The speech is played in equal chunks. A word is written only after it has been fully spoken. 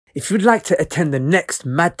If you'd like to attend the next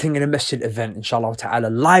Mad Thing in a Masjid event, inshallah ta'ala,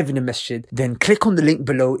 live in the masjid, then click on the link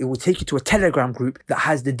below. It will take you to a Telegram group that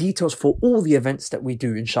has the details for all the events that we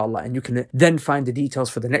do, inshallah. And you can then find the details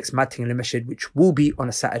for the next Mad Thing in the Masjid, which will be on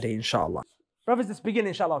a Saturday, inshallah. Brothers, let's begin,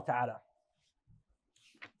 inshallah ta'ala.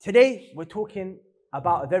 Today, we're talking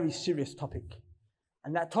about a very serious topic.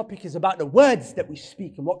 And that topic is about the words that we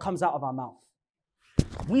speak and what comes out of our mouth.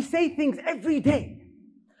 We say things every day.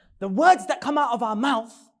 The words that come out of our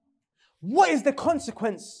mouth, what is the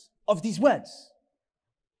consequence of these words?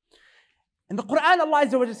 In the Quran, Allah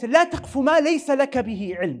Azza wa Jalla says, لا تقف ما ليس لك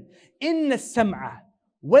به علم إن السمع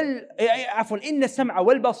إن السمع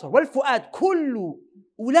والبصر والفؤاد كل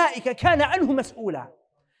أولئك كان عنه مسؤولا.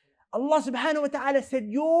 Allah subhanahu wa ta'ala said,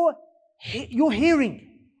 your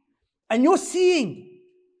hearing and your seeing,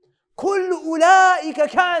 كل أولئك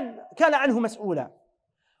كان عنه مسؤولا.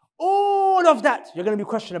 All of that, you're going to be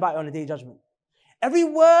questioned about it on the Day of Judgment. Every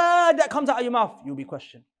word that comes out of your mouth, you'll be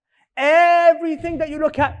questioned. Everything that you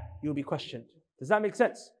look at, you'll be questioned. Does that make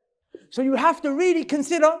sense? So you have to really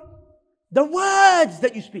consider the words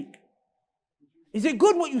that you speak. Is it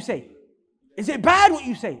good what you say? Is it bad what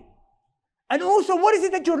you say? And also, what is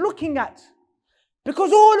it that you're looking at?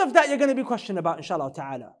 Because all of that you're going to be questioned about, inshallah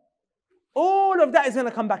ta'ala. All of that is going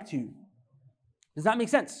to come back to you. Does that make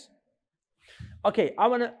sense? Okay,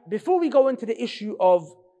 before we go into the issue of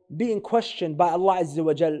being questioned by Allah Azza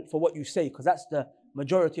wa Jal for what you say, because that's the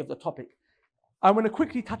majority of the topic, I want to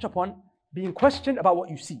quickly touch upon being questioned about what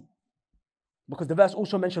you see. Because the verse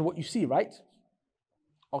also mentioned what you see, right?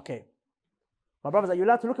 Okay. My brothers, are you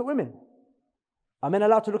allowed to look at women? Are men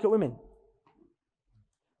allowed to look at women?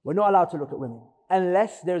 We're not allowed to look at women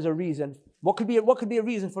unless there's a reason. What could be a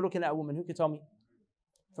reason for looking at a woman? Who can tell me?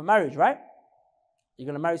 For marriage, right? You're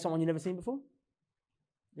going to marry someone you've never seen before?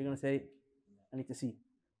 You're going to say, I need to see.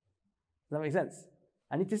 Does that make sense?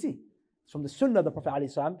 I need to see. It's from the sunnah of the Prophet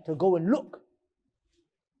ﷺ to go and look.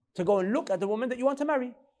 To go and look at the woman that you want to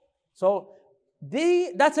marry. So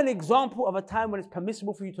that's an example of a time when it's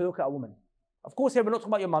permissible for you to look at a woman. Of course, here we're not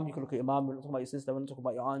talking about your mum. You can look at your mum. We're not talking about your sister. We're not talking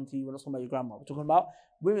about your auntie. We're not talking about your grandma. We're talking about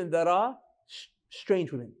women that are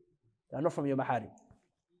strange women. They are not from your maharim.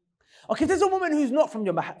 Okay, if there's a woman who's not from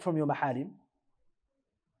your maharim,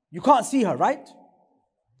 you can't see her, right?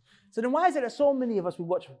 So then why is it that so many of us, we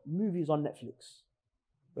watch movies on Netflix?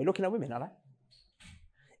 We're looking at women, aren't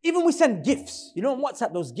we? Even we send gifts. You know on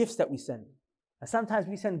WhatsApp, those gifts that we send. And sometimes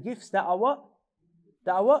we send gifts that are what?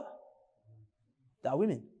 That are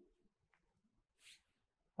women.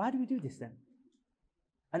 Why do we do this then?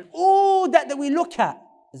 And all that we look at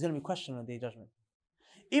is going to be questioned on the Day of Judgment.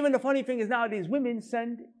 Even the funny thing is nowadays, women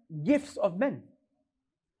send gifts of men.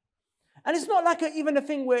 And it's not like even a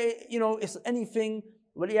thing where, it's anything,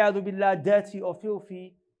 وَلِيَعْذُ بِاللَّهِ, dirty or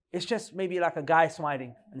filthy. It's just maybe like a guy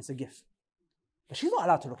smiling and it's a gift. But she's not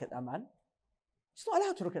allowed to look at that man. She's not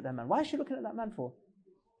allowed to look at that man. Why is she looking at that man for?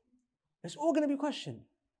 It's all going to be questioned.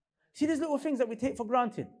 See these little things that we take for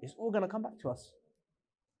granted. It's all going to come back to us.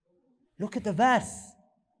 Look at the verse.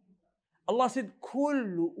 Allah said,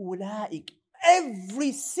 كُلُّ أُولَٰئِكَ.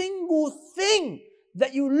 Every single thing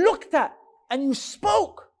that you looked at and you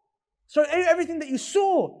spoke. So everything that you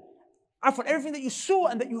saw, everything that you saw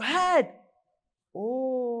and that you had,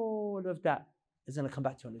 all of that is going to come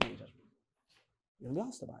back to you on the Day of Judgment. You're going to be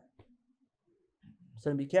asked about it.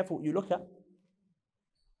 So be careful what you look at.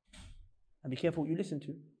 And be careful what you listen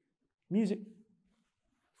to. Music.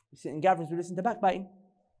 You sit in gatherings, we listen to backbiting.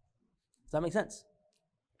 Does that make sense?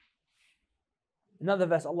 Another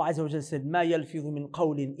verse, Allah Azza wa Jalla said, مَا يَلْفِظُ مِنْ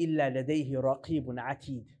قَوْلٍ إِلَّا لَدَيْهِ رَقِيبٌ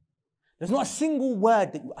عَتِيدٌ. There's not a single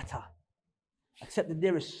word that you utter, except that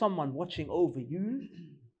there is someone watching over you.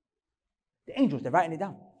 The angels, they're writing it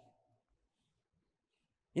down.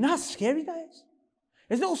 You know how scary that is?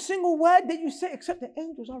 There's no single word that you say except the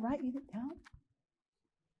angels are writing it down.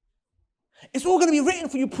 It's all going to be written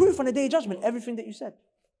for you, proof on the Day of Judgment, everything that you said.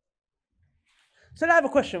 So now I have a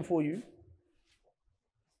question for you.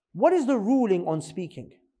 What is the ruling on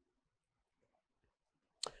speaking?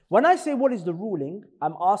 When I say what is the ruling,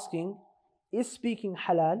 I'm asking, is speaking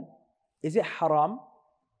halal? Is it haram?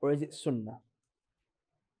 Or is it sunnah?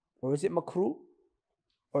 Or is it makruh?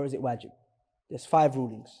 Or is it wajib? There's 5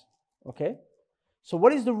 rulings. Okay? So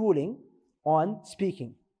what is the ruling on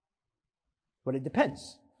speaking? Well, it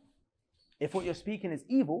depends. If what you're speaking is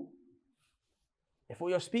evil,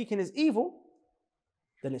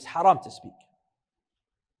 then it's haram to speak.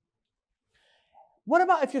 What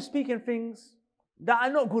about if you're speaking things that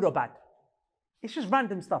are not good or bad? It's just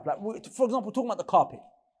random stuff. Like, for example, talking about the carpet.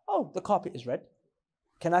 Oh, the carpet is red.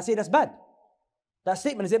 Can I say that's bad? That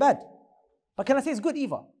statement, is it bad? But can I say it's good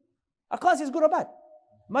either? I can't say it's good or bad.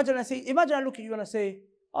 Imagine I look at you and I say,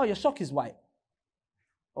 oh, your sock is white.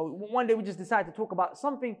 Or one day we just decide to talk about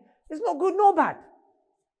something. It's not good nor bad.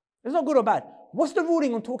 It's not good or bad. What's the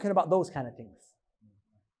ruling on talking about those kind of things?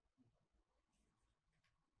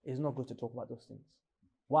 It's not good to talk about those things.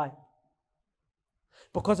 Why?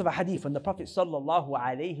 Because of a hadith when the Prophet sallallahu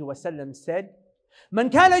alaihi wasallam said, "Man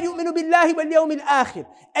kana yu'minu billahi wal yawmil akhir."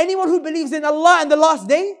 Anyone who believes in Allah and the last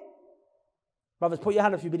day. Brothers, put your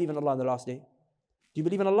hand if you believe in Allah and the last day. Do you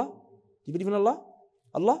believe in Allah? Do you believe in Allah?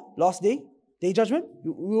 Allah, last day, day judgment.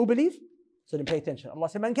 We all believe. So then pay attention. Allah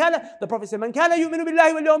said, the Prophet said, "Man kana yu'minu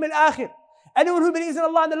billahi wal yawmil akhir." Anyone who believes in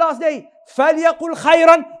Allah and the last day, فَلْيَقُلْ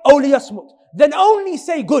خَيْرًا أَوْ لِيَصْمُتْ. Then only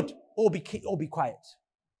say good or be quiet.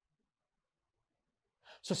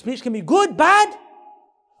 So speech can be good, bad,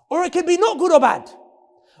 or it can be not good or bad.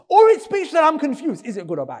 Or it's speech that I'm confused. Is it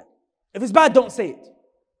good or bad? If it's bad, don't say it.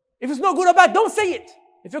 If it's not good or bad, don't say it.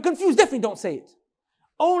 If you're confused, definitely don't say it.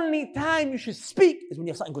 Only time you should speak is when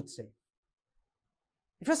you have something good to say.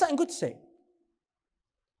 If you have something good to say.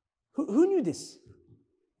 Who knew this?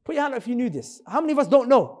 Put your hand up if you knew this. How many of us don't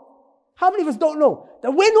know? How many of us don't know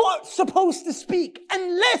that we're not supposed to speak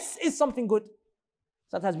unless it's something good?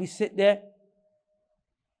 Sometimes we sit there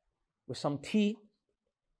with some tea.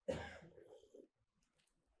 And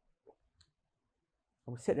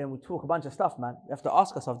we sit there and we talk a bunch of stuff, man. We have to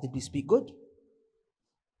ask ourselves, did we speak good?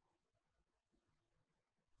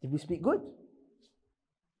 Did we speak good?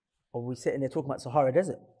 Or were we sitting there talking about Sahara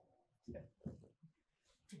Desert?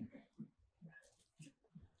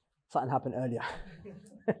 Something happened earlier.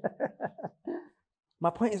 My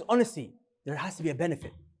point is, honestly, there has to be a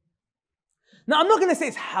benefit. Now, I'm not going to say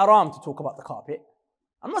it's haram to talk about the carpet.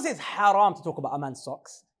 I'm not saying it's haram to talk about a man's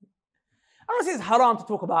socks. I'm not saying it's haram to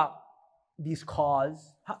talk about these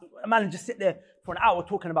cars. A man just sit there for an hour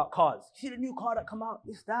talking about cars. See the new car that come out,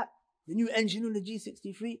 this, that, the new engine on the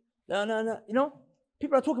G63. No. You know,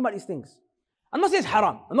 people are talking about these things. I'm not saying it's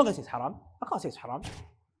haram. I'm not going to say it's haram. I can't say it's haram.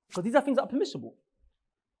 Because these are things that are permissible.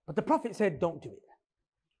 But the Prophet said, don't do it.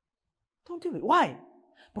 Don't do it. Why?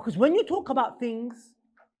 Because when you talk about things,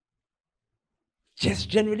 just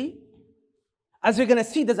generally, as we're going to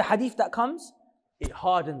see, there's a hadith that comes, it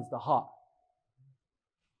hardens the heart.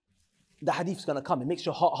 The hadith is going to come. It makes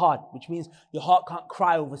your heart hard, which means your heart can't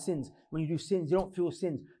cry over sins. When you do sins, you don't feel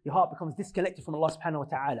sins. Your heart becomes disconnected from Allah subhanahu wa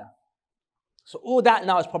ta'ala. So all that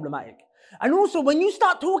now is problematic. And also, when you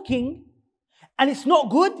start talking and it's not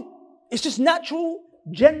good, it's just natural,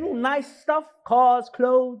 general, nice stuff, cars,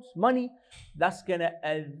 clothes, money, that's going to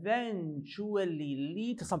eventually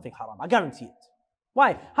lead to something haram. I guarantee it.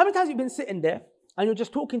 Why? How many times have you been sitting there and you're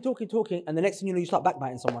just talking, and the next thing you know, you start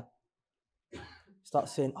backbiting someone? Start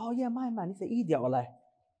saying, oh yeah, my man, he's an idiot, wallah.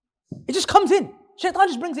 It just comes in. Shaitan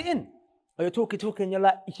just brings it in. Or you're talking, and you're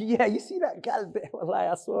like, yeah, you see that gal there,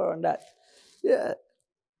 wallah, I swear on that. Yeah.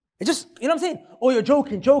 It just, you know what I'm saying? Or you're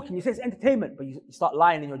joking, you say it's entertainment, but you start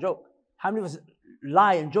lying in your joke. How many of us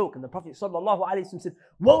lie and joke? And the Prophet sallallahu alaihi wasallam said,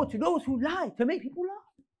 woe to those who lie to make people laugh.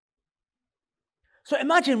 So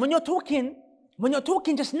imagine when you're talking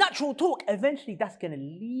just natural talk, eventually that's going to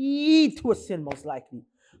lead to a sin most likely.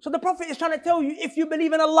 So the Prophet is trying to tell you, if you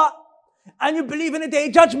believe in Allah and you believe in a day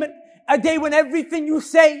of judgment, a day when everything you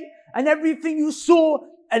say and everything you saw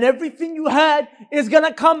and everything you heard is going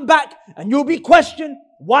to come back and you'll be questioned.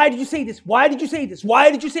 Why did you say this? Why did you say this? Why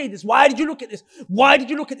did you say this? Why did you look at this? Why did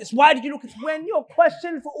you look at this? Why did you look at this? When you're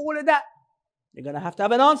questioned for all of that, you're going to have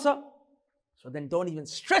an answer. So then don't even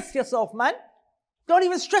stress yourself, man. Don't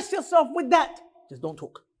even stress yourself with that. Just don't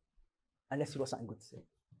talk. Unless you've got something good to say.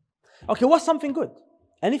 Okay, what's something good?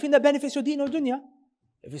 Anything that benefits your deen or dunya.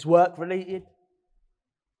 If it's work related,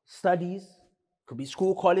 studies, could be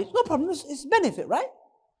school, college, no problem, it's benefit, right?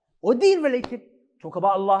 Or deen related. Talk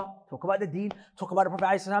about Allah, talk about the deen, talk about the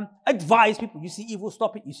Prophet ﷺ, advise people. You see evil,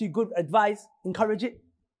 stop it. You see good, advise, encourage it.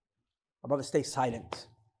 My brother, stay silent.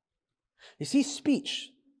 You see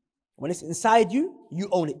speech, when it's inside you, you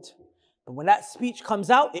own it. But when that speech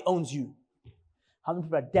comes out, it owns you. How many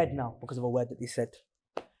people are dead now because of a word that they said?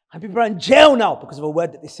 How many people are in jail now because of a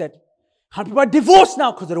word that they said? How many people are divorced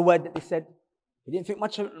now because of the word that they said? You didn't think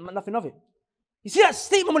nothing of it. You see that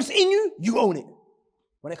statement, when it's in you, you own it.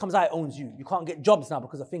 When it comes out, it owns you. You can't get jobs now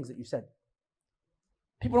because of things that you said.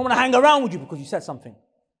 People don't want to hang around with you because you said something.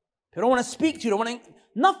 People don't want to speak to you.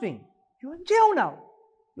 Nothing. You're in jail now.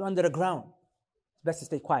 You're under the ground. It's best to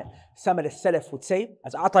stay quiet. Some of the Salaf would say,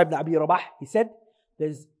 as Ata ibn Abi Rabah, he said,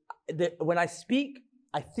 when I speak,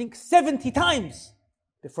 I think 70 times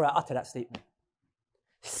before I utter that statement.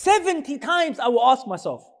 70 times I will ask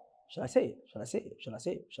myself, should I say it? Should I say it? Should I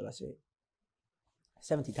say it? Should I say it?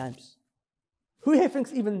 70 times. Who here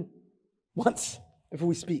thinks even once? before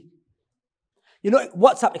we speak. You know,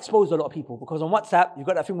 WhatsApp exposed a lot of people because on WhatsApp, you've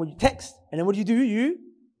got that thing where you text, and then what do?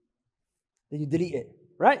 Then you delete it,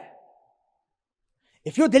 right?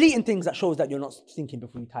 If you're deleting things, that shows that you're not thinking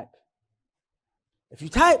before you type. If you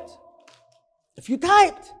typed,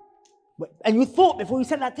 and you thought before you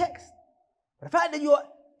sent that text, but the fact that you're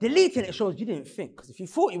deleting it shows you didn't think, because if you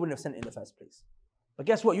thought, you wouldn't have sent it in the first place. But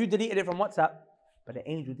guess what? You deleted it from WhatsApp, but the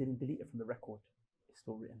angel didn't delete it from the record. It's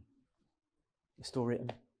still written. It's still written.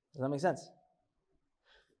 Does that make sense?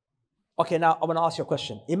 Okay, now I want to ask you a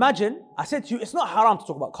question. Imagine, I said to you, it's not haram to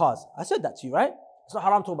talk about cars. I said that to you, right? It's not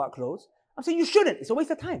haram to talk about clothes. I'm saying you shouldn't. It's a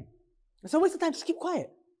waste of time. It's a waste of time. Just keep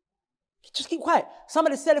quiet. Just keep quiet. Some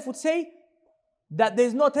of the Salaf would say that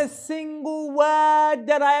there's not a single word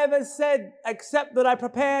that I ever said except that I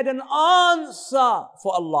prepared an answer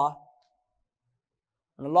for Allah.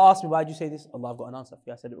 And Allah asked me, why did you say this? Allah, I've got an answer for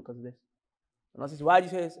you. I said it because of this. And Allah says, why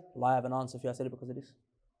did you say this? Allah, I have an answer for you. I said it because of this.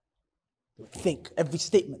 Think, every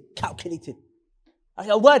statement, calculated.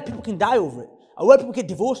 A word, people can die over it. A word, people get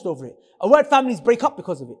divorced over it. A word, families break up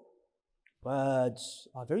because of it. Words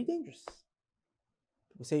are very dangerous.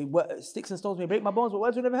 People say, sticks and stones may break my bones, but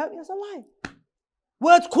words will never hurt me. That's a lie.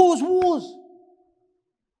 Words cause wars.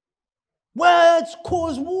 Words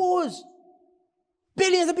cause wars.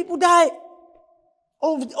 Billions of people die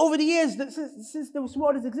over the years since the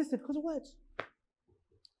world has existed because of words.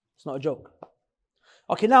 It's not a joke.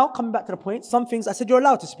 Okay, now coming back to the point, some things I said you're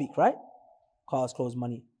allowed to speak, right? Cars, clothes,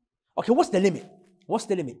 money. Okay, what's the limit? What's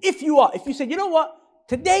the limit? If you say, you know what,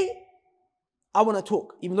 today I want to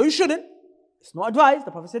talk, even though you shouldn't, it's not advised.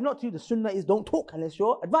 The Prophet said not to. The sunnah is don't talk unless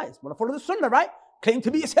you're advised. Want to follow the sunnah, right? Claim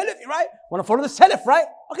to be a Salafi, right? Want to follow the Salaf, right?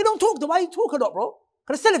 Okay, don't talk. Then why are you talking about, bro?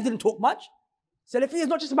 Because the Salaf didn't talk much. Salafi is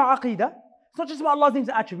not just about Aqidah. It's not just about Allah's names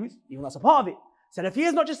and attributes, even that's a part of it. Salafi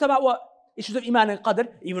is not just about what issues of Iman and Qadr,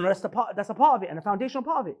 even that's a part of it and a foundational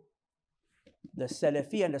part of it. The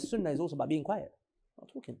Salafi and the Sunnah is also about being quiet, not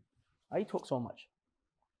talking. Why you talk so much?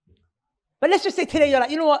 But let's just say today you're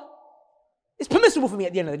like, you know what? It's permissible for me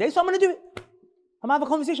at the end of the day, so I'm going to do it. I'm going to have a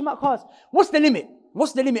conversation about cars. What's the limit?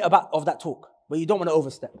 What's the limit of that talk where you don't want to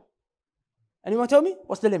overstep? Anyone tell me?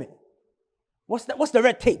 What's the limit? What's the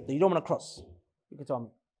red tape that you don't want to cross? You can tell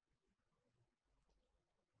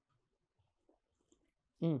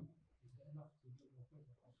me.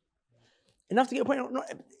 Enough to get a point.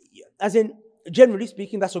 As in, generally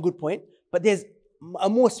speaking, that's a good point. But there's a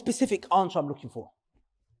more specific answer I'm looking for.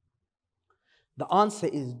 The answer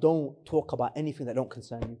is don't talk about anything that don't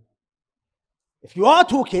concern you. If you are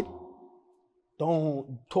talking,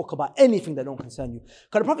 don't talk about anything that don't concern you.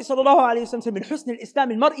 Because the Prophet ﷺ said, "Min husn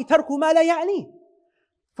al-Islam al-mar'i tarku ma la ya'ni."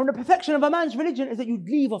 From the perfection of a man's religion is that you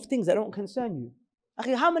leave off things that don't concern you.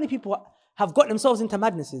 Okay, how many people have got themselves into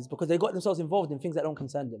madnesses because they got themselves involved in things that don't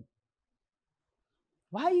concern them?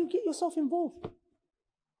 Why do you get yourself involved?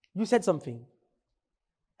 You said something.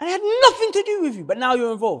 And it had nothing to do with you, but now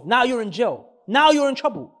you're involved. Now you're in jail. Now you're in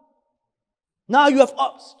trouble. Now you have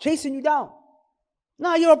ops chasing you down.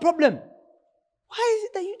 Now you're a problem. Why is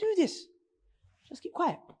it that you do this? Just keep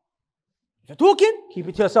quiet. If you're talking, keep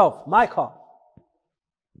it to yourself. My car.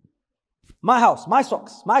 My house. My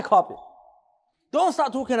socks. My carpet. Don't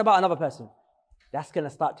start talking about another person. That's going to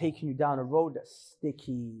start taking you down a road that's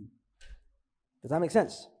sticky. Does that make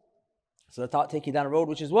sense? So start taking you down a road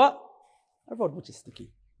which is what? A road which is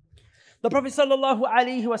sticky. The Prophet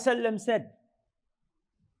ﷺ said,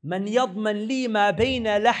 "Man yadman li ma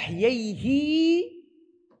bayna lahyayhi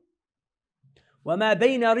wa ma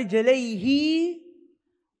bayna rijlayhi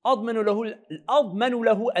admanu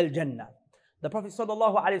lahu al-jannah." The Prophet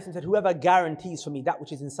ﷺ said, whoever guarantees for me that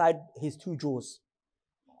which is inside his two jaws,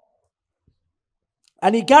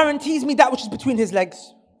 and he guarantees me that which is between his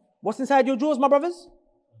legs. What's inside your jaws, my brothers?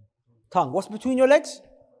 Tongue. What's between your legs?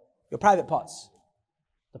 Your private parts.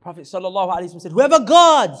 The Prophet ﷺ said, whoever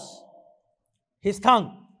guards his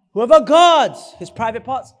tongue, whoever guards his private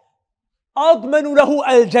parts, أَضْمَنُ لَهُ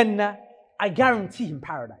الْجَنَّةِ, I guarantee him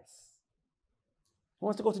paradise. Who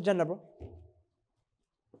wants to go to Jannah, bro?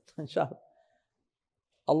 Inshallah.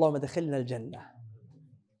 Allahumma dakhilna al-Jannah.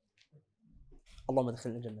 Allahumma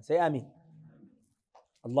dakhilna al-Jannah. Say Ameen.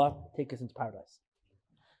 Allah, take us into paradise.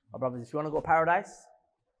 My brothers, if you want to go to paradise,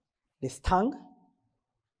 this tongue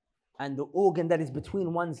and the organ that is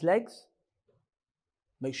between one's legs,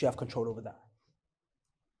 make sure you have control over that.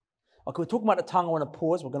 Okay, we're talking about the tongue. I want to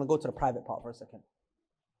pause. We're going to go to the private part for a second.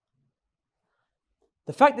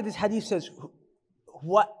 The fact that this hadith says,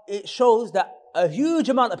 it shows that a huge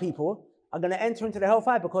amount of people are going to enter into the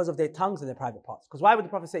hellfire because of their tongues and their private parts. Because why would the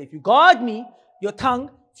Prophet say, if you guard me, your tongue,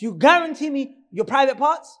 if you guarantee me your private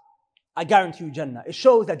parts, I guarantee you Jannah. It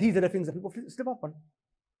shows that these are the things that people slip up on.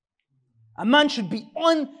 A man should be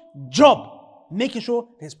on job, making sure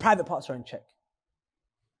that his private parts are in check.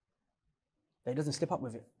 That he doesn't slip up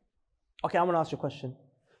with it. Okay, I'm going to ask you a question.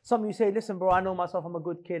 Some of you say, listen bro, I know myself, I'm a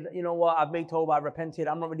good kid. You know what, I've made tawbah, I've repented.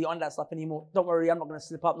 I'm not really on that stuff anymore. Don't worry, I'm not going to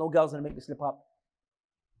slip up. No girl's going to make me slip up.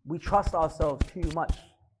 We trust ourselves too much.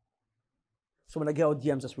 So when a girl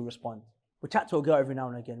DMs us, we respond. We chat to a girl every now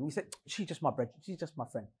and again. We say, she's just my friend. She's just my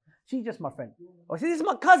friend. She's just my friend. Or say, this is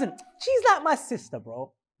my cousin. She's like my sister,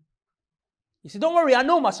 bro. You say, don't worry, I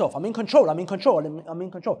know myself. I'm in control. I'm in control. I'm in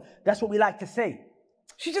control. That's what we like to say.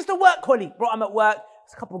 She's just a work colleague. Bro, I'm at work.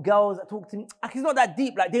 There's a couple of girls that talk to me. It's not that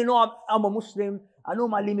deep. Like, they know I'm a Muslim. I know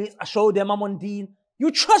my limits. I show them I'm on deen.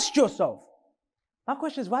 You trust yourself. My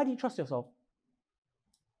question is, why do you trust yourself?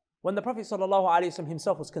 When the Prophet ﷺ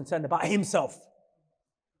himself was concerned about himself.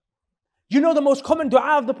 You know the most common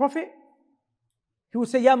dua of the Prophet? He would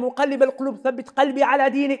say, Ya muqallib al-qulub, thabbit qalbi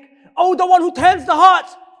ala dinik. Oh, the one who turns the heart,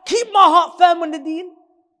 keep my heart firm on the deen.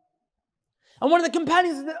 And one of the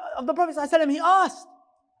companions of the Prophet ﷺ, he asked,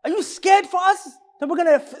 are you scared for us that we're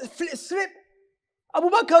going to slip? Abu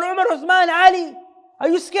Bakr, Umar, Uthman, Ali, are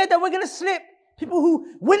you scared that we're going to slip? People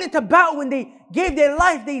who went into battle when they gave their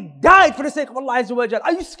life, they died for the sake of Allah Azza wa Jal.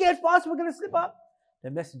 Are you scared for us we're going to slip up? The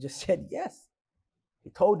messenger said yes. He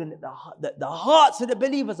told them that the hearts of the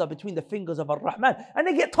believers are between the fingers of Ar-Rahman. And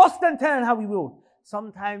they get tossed and turned how we will.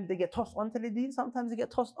 Sometimes they get tossed onto the deen, sometimes they get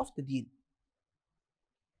tossed off the deen.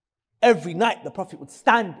 Every night the Prophet would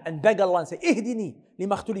stand and beg Allah and say, Ihdini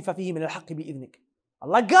lima ikhtulifa fihi min al-haqqi bi'idhnik.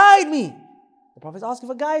 Allah, guide me. The Prophet's asking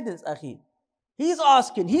for guidance, akhi. He's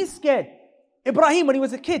asking, he's scared. Ibrahim, when he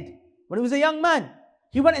was a kid, when he was a young man,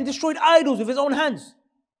 he went and destroyed idols with his own hands.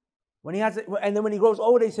 And then when he grows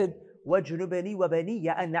older, he said, وَجُنُبَنِي وَبَنِيَّ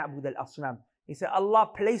أَن نَعْبُدَ الْأَصْنَامِ. He said, Allah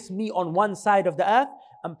placed me on one side of the earth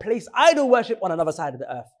and placed idol worship on another side of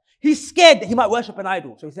the earth. He's scared that he might worship an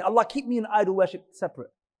idol. So he said, Allah, keep me and idol worship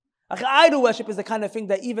separate. Like, idol worship is the kind of thing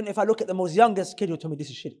that even if I look at the most youngest kid, he'll tell me this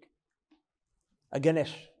is shirk. A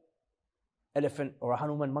Ganesh, elephant, or a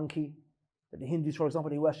Hanuman monkey that the Hindus, for example,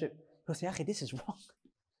 they worship. He'll say, Akhi, this is wrong.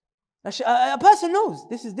 A person knows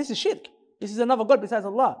this is shirk. This is another God besides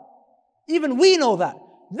Allah. Even we know that.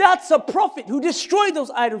 That's a prophet who destroyed those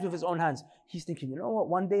idols with his own hands. He's thinking, you know what,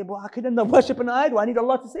 one day, bro, I could end up worshipping an idol. I need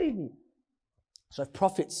Allah to save me. So if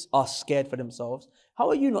prophets are scared for themselves, how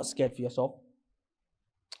are you not scared for yourself?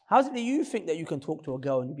 How is it that you think that you can talk to a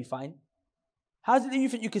girl and you'll be fine? How is it that you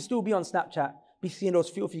think you can still be on Snapchat, be seeing those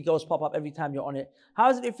filthy girls pop up every time you're on it? How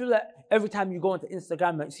is it that you feel that every time you go onto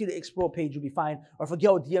Instagram and see the explore page, you'll be fine? Or if a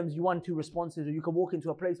girl DMs you 1-2 responses, or you can walk into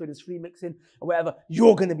a place where there's free mixing or whatever,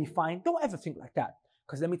 you're going to be fine? Don't ever think like that.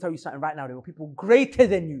 Because let me tell you something right now, there were people greater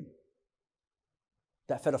than you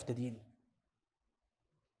that fell off the deen.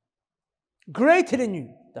 Greater than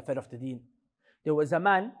you that fell off the deen. There was a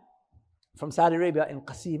man from Saudi Arabia in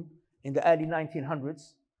Qasim in the early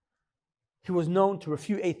 1900s. He was known to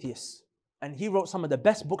refute atheists. And he wrote some of the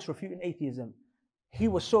best books refuting atheism. He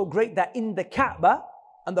was so great that in the Kaaba,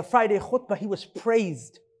 on the Friday khutbah, he was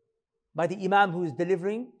praised by the Imam who was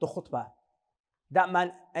delivering the khutbah. That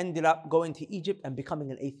man ended up going to Egypt and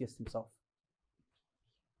becoming an atheist himself.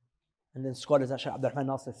 And then scholars like Shaykh Abdul Rahman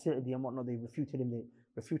Nasir Sa'di and whatnot, they refuted him,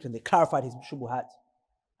 they clarified his shubuhat.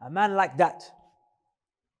 A man like that,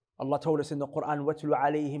 Allah told us in the Quran, وَاتْلُ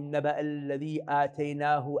عَلَيْهِمْ نَبَأَ الَّذِي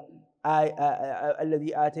آتَيْنَاهُ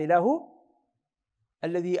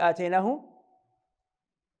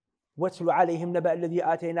وَاتْلُ عَلَيْهِمْ نَبَأَ الَّذِي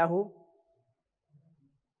آتَيْنَاهُ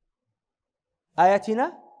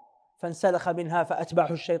آيَاتِنَا فَانْسَلَخَ مِنْهَا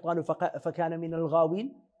فَأَتْبَعَهُ الشَّيْطَانُ فَكَانَ مِنَ الْغَاوِينَ.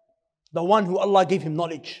 The one who Allah gave him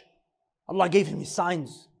knowledge. Allah gave him his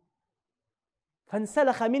signs.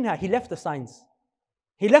 فَانْسَلَخَ مِنْهَا. He left the signs.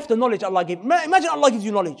 He left the knowledge Allah gave. Imagine Allah gives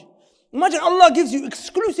you knowledge. Imagine Allah gives you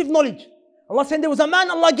exclusive knowledge. Allah said there was a man,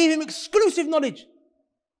 Allah gave him exclusive knowledge.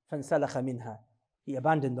 فَانْسَلَخَ مِنْهَا. He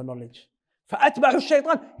abandoned the knowledge. فَأَتْبَعُ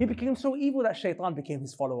الشَّيْطَانِ. He became so evil that Shaitan became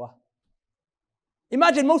his follower.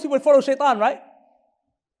 Imagine most people would follow Shaitan, right?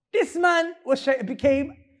 This man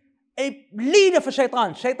became a leader for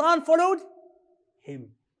Shaitan. Shaitan followed him.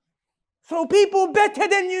 So people better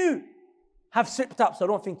than you have slipped up. So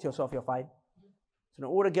don't think to yourself you're fine. So now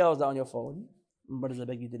all the girls that are on your phone, brothers, I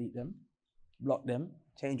beg you, delete them, block them,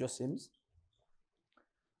 change your SIMs.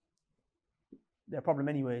 They're a problem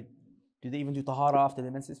anyway. Do they even do tahara after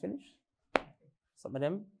the menses finish? Some of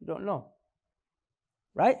them, you don't know.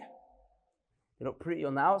 Right? They look pretty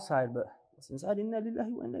on the outside, but what's inside? Inna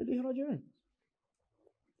lillahi wa inna ilayhi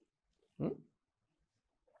raji'un.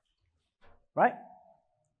 Right?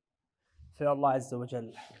 Fear Allah Azza wa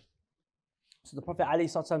Jal. So the Prophet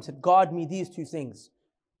ﷺ said, guard me these two things,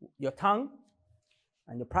 your tongue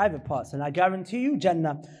and your private parts, and I guarantee you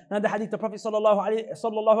Jannah. Another hadith, the Prophet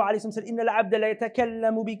ﷺ said, إِنَّ الْعَبْدَ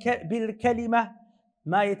لَيَتَكَلَّمُ بِالْكَلِمَةِ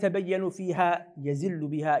ما يتبين فيها يزل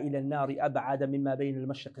بها إلى النار أبعد مما بين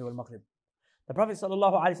المشرق والمغرب. The Prophet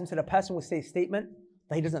ﷺ said a person will say a statement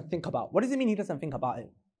that he doesn't think about. What does it mean he doesn't think about it?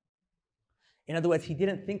 In other words, he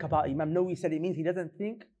didn't think about it. Imam Nawawi said it means he doesn't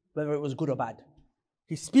think whether it was good or bad.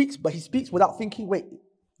 He speaks, but he speaks without thinking, wait,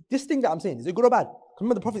 this thing that I'm saying, is it good or bad? Because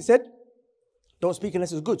remember the Prophet said, don't speak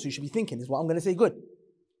unless it's good, so you should be thinking, is what I'm going to say good?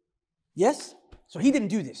 Yes? So he didn't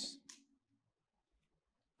do this.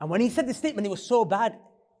 And when he said this statement, it was so bad,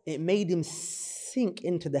 it made him sink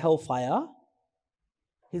into the hellfire.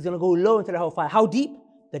 He's going to go low into the hellfire. How deep?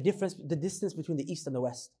 The distance between the east and the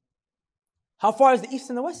west. How far is the east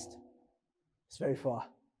and the west? It's very far.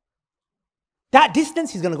 That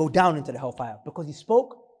distance, he's going to go down into the hellfire because he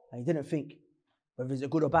spoke and he didn't think whether it's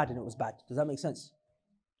good or bad, and it was bad. Does that make sense?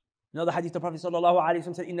 Another hadith, the Prophet sallallahu alaihi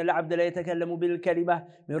wasallam said, إِنَّ الْعَبْدَ لَيَتَكَلَّمُ بِالْكَلِمَةِ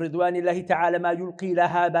مِنْ رِضْوَانِ اللَّهِ تَعَالَى مَا يُلْقِي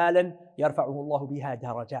لَهَا بَالًا يَرْفَعُهُ اللَّهُ بِهَا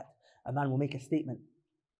دَرَجَاتٍ. A man will make a statement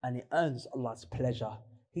and it earns Allah's pleasure.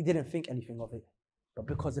 He didn't think anything of it, but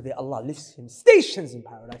because of it, Allah lifts him stations in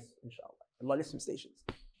paradise, inshallah. Allah lifts him stations.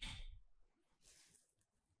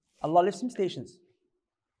 Allah lifts him stations.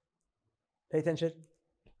 Pay attention.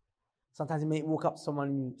 Sometimes you may walk up to someone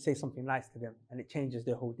and you say something nice to them and it changes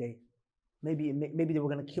their whole day. Maybe they were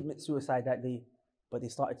going to commit suicide that day, but they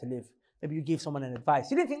started to live. Maybe you gave someone an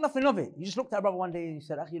advice. You didn't think nothing of it. You just looked at a brother one day and you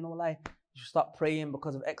said, you know what, you should start praying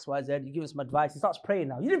because of X, Y, Z. You give him some advice. He starts praying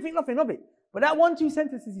now. You didn't think nothing of it. But that 1-2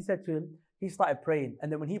 sentences he said to him, he started praying.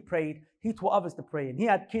 And then when he prayed, he taught others to pray. And he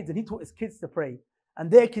had kids and he taught his kids to pray. And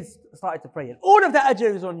their kids started to pray. And all of that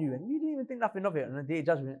ajr is on you. And you didn't even think nothing of it. And on the day of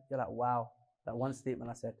judgment, you're like, wow, that one statement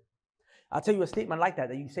I said. I'll tell you a statement like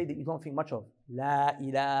that you say that you don't think much of. La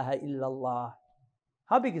ilaha illallah.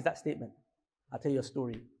 How big is that statement? I'll tell you a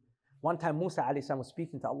story. One time Musa alayhi salam was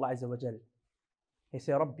speaking to Allah Azza wa Jal. He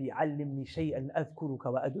said, Rabbi allimni shay'an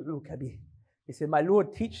adhkuruka wa ad'uka bih. He said, my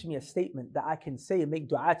Lord, teach me a statement that I can say and make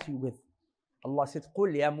dua to you with. Allah said,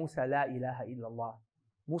 Qul ya Musa la ilaha illallah.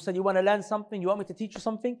 Musa, you want to learn something? You want me to teach you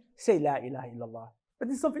something? Say la ilaha illallah. But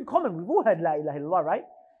this is something common. We've all heard la ilaha illallah, right?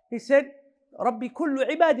 He said, Rabbi kullu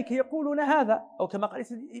ibadika yaquluna hadha. Or kama qala, he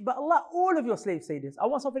said, but Allah, all of your slaves say this. I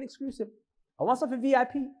want something exclusive. I want something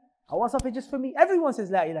VIP. I want something just for me. Everyone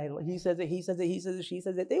says la ilaha illallah. He says it, he says it, he says it, she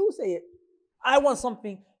says it. They all say it. I want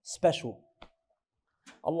something special.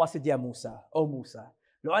 Allah said, Ya Musa, O Musa,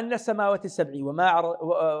 لو أن السماوات السبع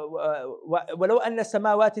ولو أن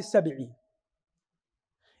السماوات السبع,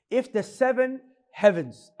 if the 7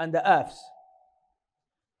 heavens and the earths,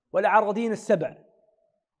 والعرضين السبع,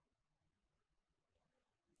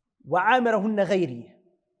 وعامرهن غيري,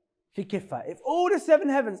 في كفة, if all the 7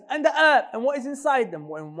 heavens and the earth and what is inside them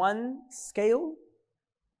were in one scale,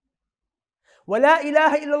 ولا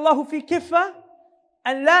إله إلا الله في كفة,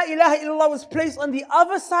 and La ilaha illallah was placed on the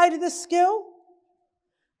other side of the scale,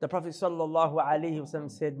 the Prophet sallallahu alayhi wa sallam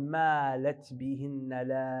said, مَالَتْ بِهِنَّ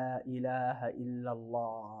لَا إِلَهَ إِلَّا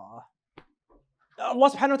اللَّهِ. Allah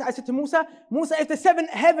subhanahu wa ta'ala said to Musa, Musa, if the 7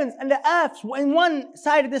 heavens and the earths were in one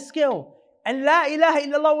side of the scale, and La ilaha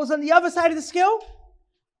illallah was on the other side of the scale,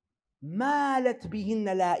 مَالَتْ بِهِنَّ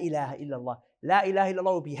لَا إِلَهَ إِلَّا اللَّهِ. La ilaha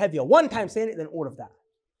illallah will be heavier. One time saying it than all of that.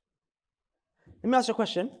 Let me ask you a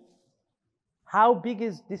question. How big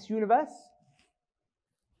is this universe?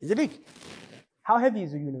 Is it big? How heavy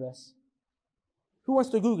is the universe? Who wants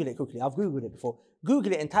to Google it quickly? I've Googled it before.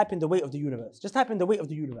 Google it and type in the weight of the universe. Just type in the weight of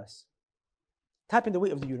the universe. Type in the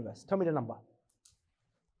weight of the universe. Tell me the number.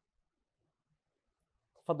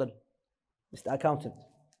 Tfaddal, Mr. Accountant.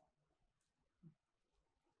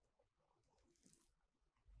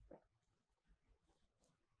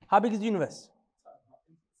 How big is the universe?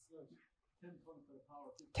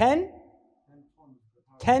 10?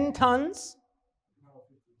 10 tons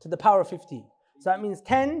to the power of 50. So that means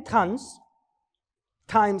 10 tons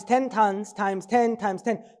times 10 tons times 10 times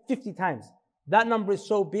 10, 50 times. That number is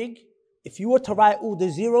so big, if you were to write all the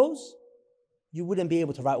zeros, you wouldn't be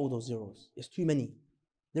able to write all those zeros. It's too many.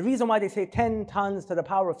 The reason why they say 10 tons to the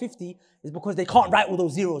power of 50 is because they can't write all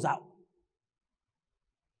those zeros out.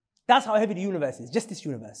 That's how heavy the universe is, just this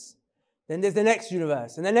universe. Then there's the next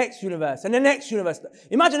universe, and the next universe, and the next universe.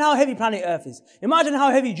 Imagine how heavy planet Earth is. Imagine how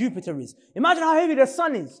heavy Jupiter is. Imagine how heavy the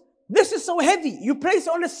sun is. This is so heavy. You place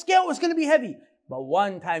it on the scale, it's going to be heavy. But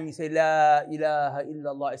one time you say, La ilaha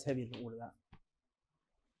illallah, it's heavier than all of that.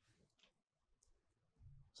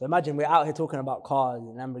 So imagine we're out here talking about cars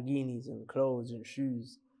and Lamborghinis and clothes and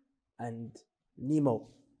shoes and Nemo.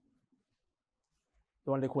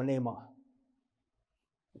 The one they call Neymar.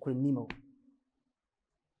 We call him Nemo.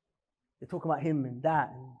 They talk about him and that.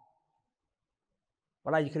 And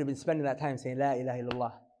Wallah, you could have been spending that time saying La ilaha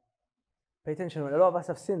illallah. Pay attention, a lot of us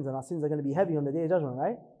have sins and our sins are going to be heavy on the day of judgment,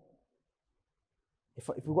 right? If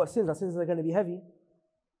we've got sins, our sins are going to be heavy.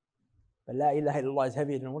 But La ilaha illallah is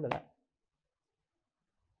heavier than all of that.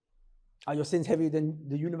 Are your sins heavier than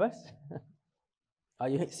the universe? Are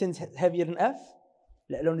your sins heavier than earth?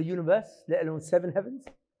 Let alone the universe? Let alone 7 heavens?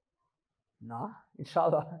 Nah,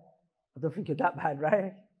 inshallah. I don't think you're that bad,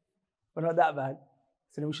 right? We're not that bad.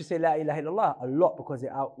 So then we should say La ilaha illallah a lot because it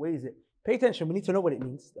outweighs it. Pay attention, we need to know what it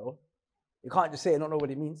means though. You can't just say it and not know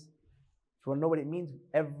what it means. If you want to know what it means,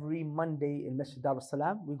 every Monday in Masjid Dar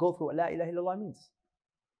al-Salam, we go through what La ilaha illallah means.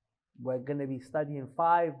 We're going to be studying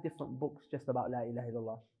 5 different books just about La ilaha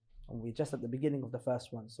illallah. And we're just at the beginning of the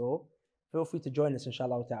first one. So feel free to join us,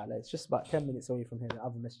 inshallah ta'ala. It's just about 10 minutes away from here, the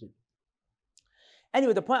other masjid.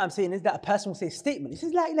 Anyway, the point I'm saying is that a person will say a statement. He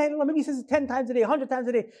says La ilaha illallah, maybe he says it 10 times a day, 100 times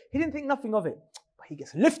a day. He didn't think nothing of it. But he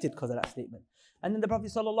gets lifted because of that statement. And then the Prophet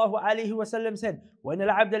sallallahu alaihi wasallam said, وَإِنَّ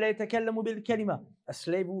الْعَبْدَ لَا يَتَكَلَّمُ بِالْكَلِمَةِ A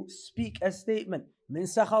slave will speak a statement. مِنْ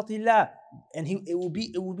سَخَطِ اللَّهِ And it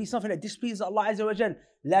will be something that displeases Allah Azza wa Jal.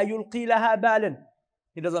 لَا يُلْقِي لَهَا بَالًا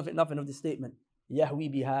He doesn't think nothing of this statement. يَهْوِي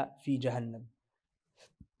بِهَا فِي جَهَنَّمْ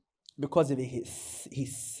Because of it, he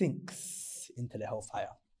sinks into the hellfire.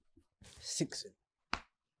 Sinks in.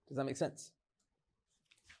 Does that make sense?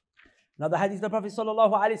 Another hadith, the Prophet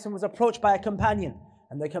sallallahu alaihi wasallam was approached by a companion.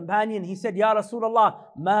 And the companion, he said, Ya Rasulullah,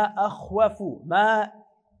 ma akhwafu ma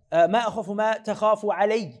takhafu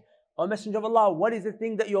alayy. O Messenger of Allah, what is the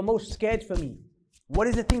thing that you're most scared for me? What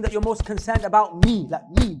is the thing that you're most concerned about me? Like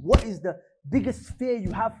me, what is the biggest fear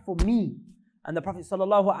you have for me? And the Prophet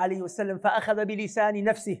sallallahu alaihi wasallam, فَأَخَذَ بِلِسَانِ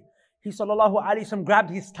نَفْسِهِ He sallallahu alaihi wasallam grabbed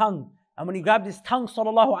his tongue. And when he grabbed his tongue,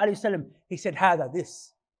 sallallahu alaihi wasallam, he said, Hada,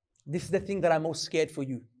 this is the thing that I'm most scared for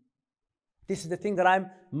you. This is the thing that I'm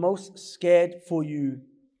most scared for you.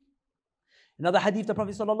 Another hadith, the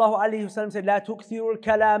Prophet sallallahu alaihi wasallam said, لا تكثروا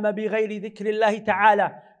الكلام بغير ذكر الله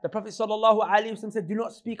تعالى. The Prophet sallallahu alaihi wasallam said, do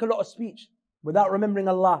not speak a lot of speech without remembering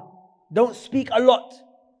Allah. Don't speak a lot.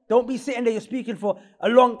 Don't be sitting there, you're speaking for a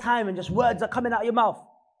long time and just words are coming out of your mouth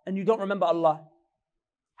and you don't remember Allah.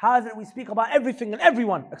 How is it we speak about everything and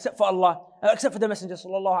everyone except for Allah, except for the Messenger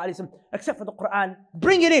sallallahu alaihi wasallam, except for the Quran?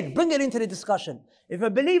 Bring it into the discussion. If a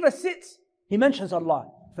believer sits, he mentions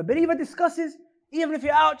Allah. If a believer discusses, even if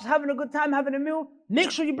you're out just having a good time, having a meal,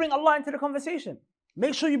 make sure you bring Allah into the conversation.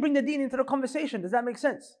 Make sure you bring the deen into the conversation. Does that make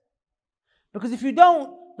sense? Because if you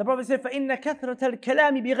don't, the Prophet said, فَإِنَّ كَثْرَةَ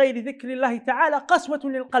الْكَلَامِ بِغَيْرِ ذِكْرِ اللَّهِ تَعَالَى قَسْوَةٌ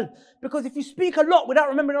لِلْقَلْبِ Because if you speak a lot without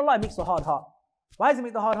remembering Allah, it makes the hard heart. Why does it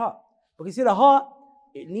make the hard heart? Because you see, the heart,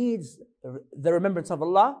 it needs the remembrance of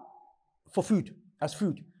Allah for food, as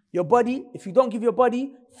food. Your body, if you don't give your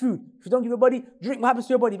body food, if you don't give your body drink, what happens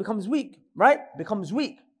to your body? It becomes weak, right? It becomes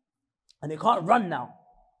weak. And it can't run now.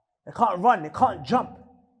 It can't run, it can't jump.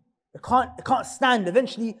 It can't stand.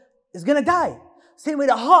 Eventually, it's going to die. Same way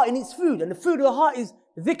the heart, it needs food. And the food of the heart is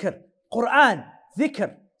dhikr, Quran,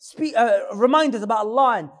 dhikr, reminders about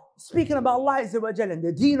Allah and speaking about Allah Azza wa Jal and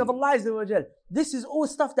the deen of Allah Azza wa Jal. This is all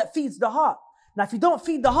stuff that feeds the heart. Now, if you don't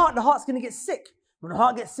feed the heart's going to get sick. When the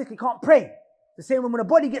heart gets sick, it can't pray. The same way when the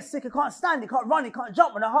body gets sick, it can't stand, it can't run, it can't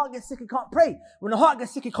jump. When the heart gets sick, it can't pray. When the heart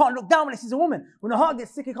gets sick, it can't look down when it sees a woman. When the heart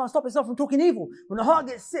gets sick, it can't stop itself from talking evil. When the heart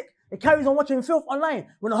gets sick, it carries on watching filth online.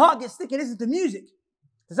 When the heart gets sick, it listens to music.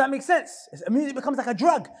 Does that make sense? Music becomes like a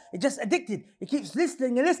drug. It's just addicted. It keeps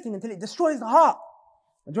listening and listening until it destroys the heart.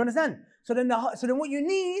 Do you understand? So then what you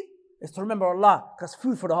need is to remember Allah, because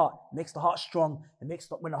food for the heart makes the heart strong.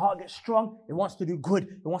 When the heart gets strong, it wants to do good.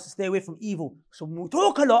 It wants to stay away from evil. So when we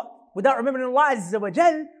talk a lot without remembering Allah Azza wa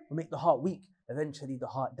Jal, we make the heart weak. Eventually the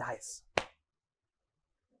heart dies.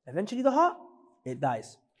 Eventually the heart, it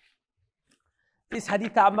dies. This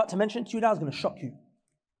hadith that I'm about to mention to you now is going to shock you.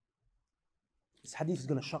 This hadith is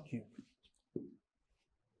going to shock you.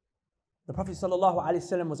 The Prophet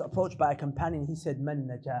ﷺ was approached by a companion. He said, Man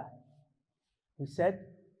najah. He said,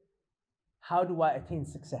 how do I attain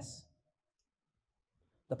success?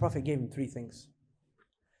 The Prophet gave him 3 things.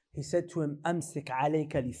 He said to him, Amsik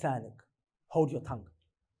alayka lisanik. Hold your tongue.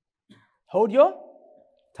 Hold your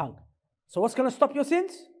tongue. So what's going to stop your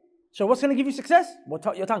sins? So what's going to give you success?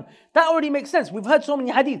 Your tongue. That already makes sense. We've heard so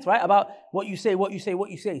many hadiths, right? About what you say, what you say, what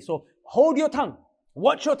you say. So hold your tongue.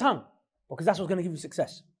 Watch your tongue. Because that's what's going to give you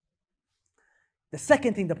success. The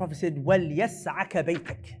second thing the Prophet said, وَلْيَسْعَكَ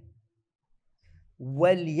بَيْتَكَ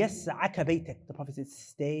وَلْيَسْعَكَ بَيْتَكَ The Prophet said,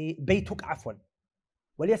 stay, بَيْتُكَ عَفْوًا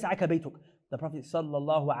وَلْيَسْعَكَ بَيْتُكَ The Prophet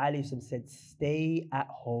sallallahu alayhi wa sallam said, stay at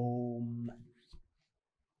home.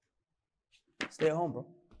 Stay at home, bro.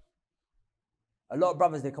 A lot of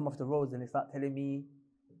brothers, they come off the roads and they start telling me,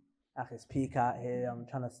 it's peak out here, I'm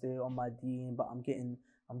trying to stay on my deen, but I'm getting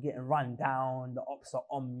run down, the ops are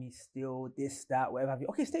on me still, this, that, whatever have you.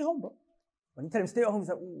 Okay, stay home, bro. When you tell him stay at home, he's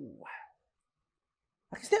like, ooh,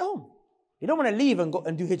 I can stay at home. You don't want to leave and go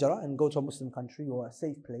and do hijrah and go to a Muslim country or a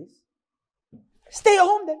safe place. Stay at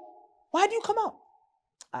home then. Why do you come out?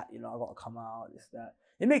 I got to come out, this, that.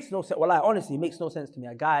 It makes no sense. Well, honestly, it makes no sense to me.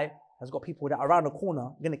 A guy has got people that are around the corner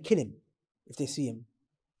going to kill him if they see him.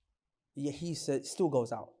 Yet he still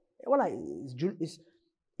goes out. Well,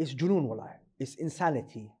 it's junoon, wallah. It's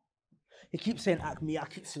insanity. He keeps saying, Acme, I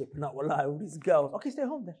keep slipping up, wallah, all these girls. Okay, stay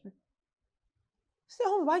home then. Stay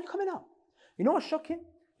home. Why are you coming out? You know what's shocking?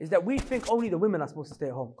 Is that we think only the women are supposed to stay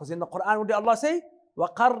at home. Because in the Quran, what did Allah say?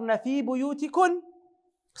 وَقَرْنَ فِي بُيُوتِكُنْ.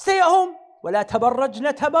 Stay at home. وَلَا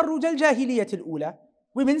تَبَرَّجْنَ تَبَرُّجَ الْجَاهِلِيَّةِ الْأُولَى.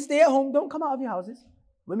 Women, stay at home. Don't come out of your houses.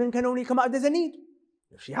 Women can only come out if there's a need.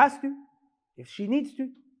 If she has to. If she needs to.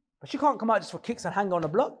 But she can't come out just for kicks and hang on the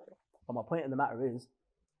block. But my point in the matter is,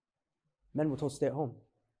 men were told to stay at home.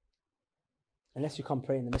 Unless you come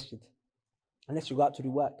pray in the masjid. Unless you go out to do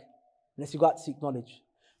work. Unless you go out to seek knowledge.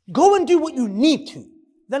 Go and do what you need to.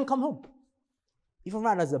 Then come home. Even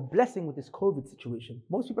right now, there's a blessing with this COVID situation.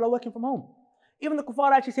 Most people are working from home. Even the kuffar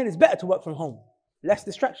are actually saying it's better to work from home. Less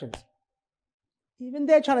distractions. Even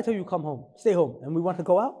they're trying to tell you come home. Stay home. And we want to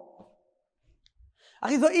go out?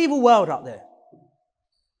 It's an evil world out there.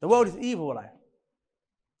 The world is evil, like.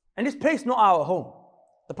 And this place not our home.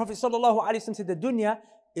 The Prophet ﷺ said the dunya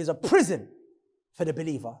is a prison for the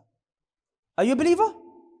believer. Are you a believer?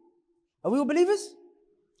 Are we all believers?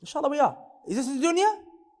 Inshallah we are. Is this the dunya?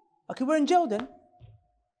 Okay, we're in jail then.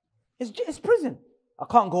 It's prison. I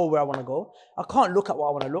can't go where I want to go. I can't look at what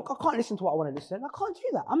I want to look. I can't listen to what I want to listen. I can't do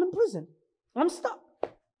that. I'm in prison. I'm stuck.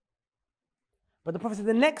 But the Prophet said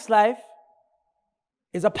the next life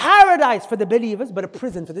is a paradise for the believers, but a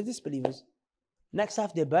prison for the disbelievers. Next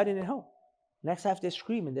life, they're burning in hell. Next life, they're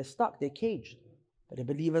screaming, they're stuck, they're caged. But the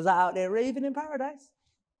believers are out there raving in paradise.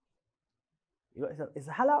 It's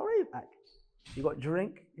a halal rave act. You got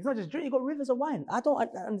drink. It's not just drink, you got rivers of wine. I don't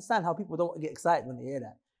understand how people don't get excited when they hear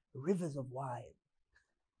that. Rivers of wine.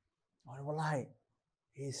 Wallahi,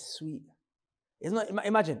 it's sweet. It's not,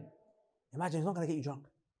 imagine, it's not going to get you drunk.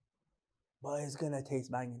 But it's going to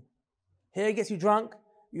taste banging. Here it gets you drunk,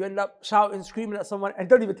 you end up shouting, screaming at someone, and it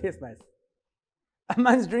don't even taste nice. A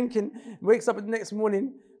man's drinking, wakes up the next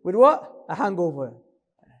morning with what? A hangover.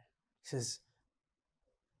 He says,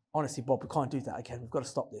 honestly, Bob, we can't do that again. We've got to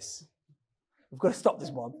stop this. We've got to stop this,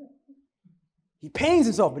 Bob. He pains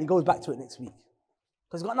himself, but he goes back to it next week.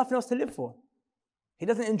 Because he's got nothing else to live for. He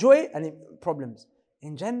doesn't enjoy it, and problems.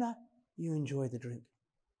 In Jannah, you enjoy the drink.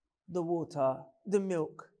 The water, the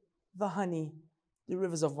milk, the honey, the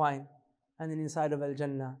rivers of wine. And then inside of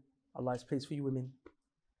Al-Jannah, Allah has placed for you women.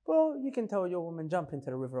 Well, you can tell your woman, jump into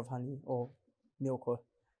the river of honey or milk, or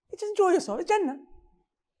you just enjoy yourself. It's Jannah.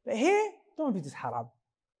 But here, don't do this haram.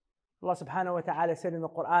 Allah subhanahu wa ta'ala said in the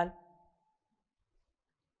Quran,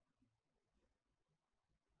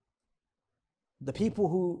 the people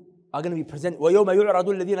who are going to be presented, وَيَوْمَ يُعْرَضُ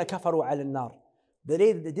الَّذِينَ كَفَرُوا عَلَى النَّارِ. The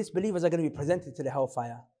day that the disbelievers are going to be presented to the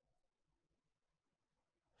hellfire.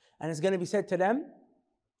 And it's going to be said to them,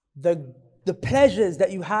 the pleasures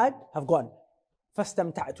that you had have gone.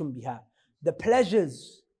 فَاسْتَمْتَعْتُمْ بِهَا. The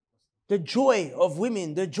pleasures, the joy of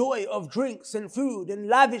women, the joy of drinks and food and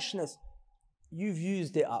lavishness, you've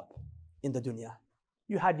used it up in the dunya.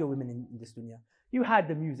 You had your women in this dunya. You had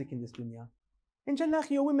the music in this dunya. In Jannah,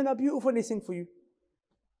 your women are beautiful and they sing for you.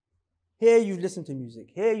 Here you listen to music.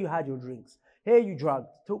 Here you had your drinks. Here you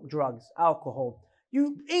took drugs, alcohol.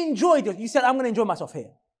 You enjoyed it. You said, I'm going to enjoy myself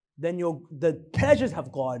here. Then the pleasures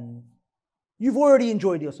have gone. You've already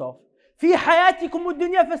enjoyed yourself. في حياتكم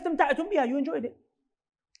الدنيا فاستمتعتم بها. You enjoyed it.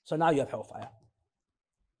 So now you have hellfire.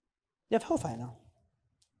 You have hellfire now.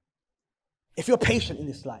 If you're patient in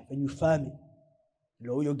this life and you firm it,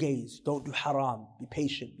 lower your gaze, don't do haram, be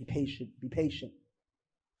patient, be patient, be patient.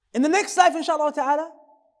 In the next life, inshallah ta'ala,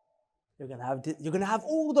 you're going to have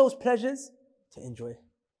all those pleasures to enjoy.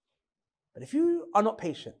 But if you are not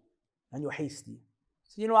patient and you're hasty,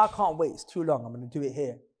 so I can't wait, it's too long, I'm going to do it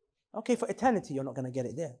here. Okay, for eternity, you're not going to get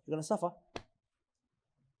it there. You're going to suffer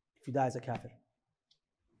if you die as a kafir.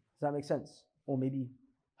 Does that make sense? Or maybe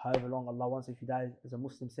however long Allah wants, if you die as a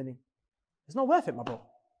Muslim sinning. It's not worth it, my bro.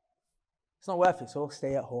 It's not worth it, so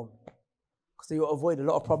stay at home. Because you'll avoid a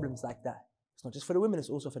lot of problems like that. It's not just for the women, it's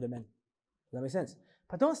also for the men. Does that make sense?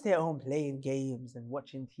 But don't stay at home playing games and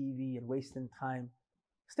watching TV and wasting time.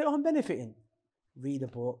 Stay at home benefiting. Read a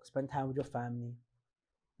book, spend time with your family,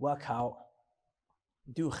 work out,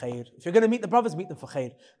 Do khair. If you're going to meet the brothers, meet them for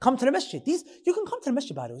khair. Come to the masjid. You can come to the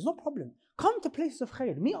masjid, by the way, it's no problem. Come to places of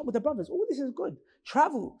khair. Meet up with the brothers. All this is good.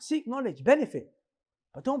 Travel, seek knowledge, benefit.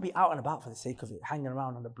 But don't be out and about for the sake of it, hanging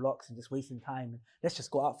around on the blocks and just wasting time. Let's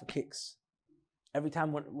just go out for kicks. Every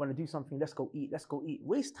time we want to do something, let's go eat.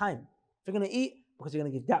 Waste time. If you're going to eat, because you're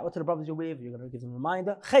going to give da'wah to the brothers you're with, you're going to give them a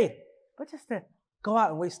reminder, khair. But just to go out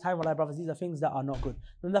and waste time with our brothers, these are things that are not good.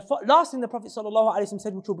 Then the last thing the Prophet ﷺ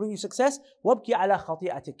said, which will bring you success, وَابْكِ عَلَى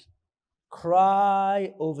خَطِيئَتِكَ.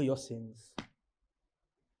 Cry over your sins.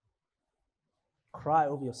 Cry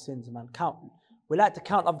over your sins, man. Count. We like to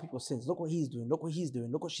count other people's sins. Look what he's doing. Look what he's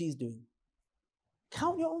doing. Look what she's doing.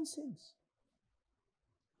 Count your own sins.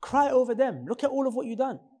 Cry over them. Look at all of what you've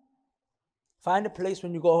done. Find a place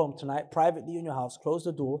when you go home tonight, privately in your house, close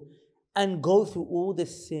the door, and go through all the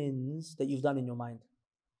sins that you've done in your mind.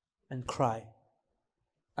 And cry.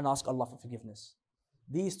 And ask Allah for forgiveness.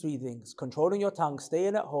 These three things, controlling your tongue,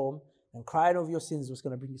 staying at home, and crying over your sins, was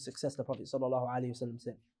going to bring you success, the Prophet ﷺ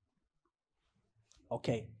said.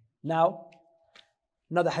 Okay, now,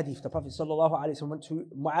 another hadith. The Prophet ﷺ went to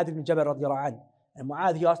Mu'adh ibn Jabal radiallahu anhu. And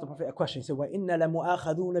Mu'adh, he asked the Prophet a question. He said, وَإِنَّ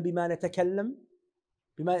لَمُؤَاخَذُونَ بِمَا نَتَكَلَّمُ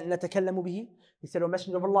بِهِ. He said, O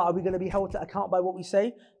Messenger of Allah, are we going to be held to account by what we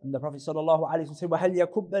say? And the Prophet ﷺ said, وَهَلْ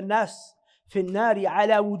يَكُبَّ النَّاسِ فِي النَّارِ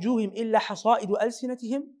عَلَى وُجُوهِمْ إِلَّا حَصَائِدُ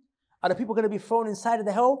أَلْسِنَتِهِمْ. Are the people going to be thrown inside of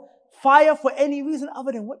the hell fire for any reason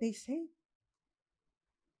other than what they say?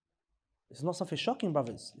 It's not something shocking,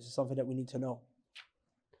 brothers. This is something that we need to know.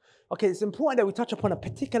 Okay, it's important that we touch upon a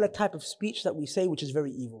particular type of speech that we say, which is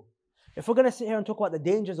very evil. If we're going to sit here and talk about the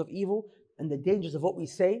dangers of evil and the dangers of what we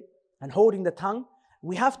say and holding the tongue,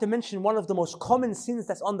 we have to mention one of the most common sins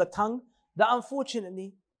that's on the tongue that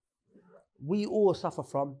unfortunately we all suffer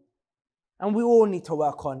from and we all need to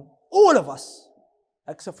work on. All of us,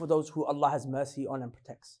 except for those who Allah has mercy on and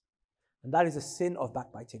protects. And that is the sin of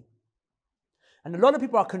backbiting. And a lot of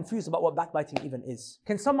people are confused about what backbiting even is.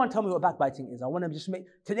 Can someone tell me what backbiting is?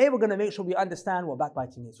 Today we're going to make sure we understand what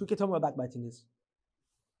backbiting is. Who can tell me what backbiting is?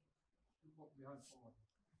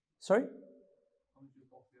 Sorry?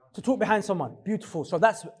 To talk behind someone. Beautiful. So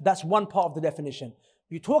that's one part of the definition.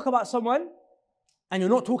 You talk about someone and you're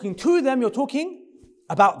not talking to them, you're talking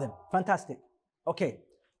about them. Fantastic. Okay.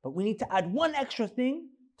 But we need to add one extra thing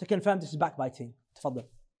to confirm this is backbiting. Tafaddal.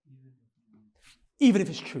 Even if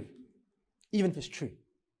it's true. Even if it's true.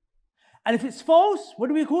 And if it's false, what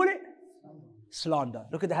do we call it? Slander.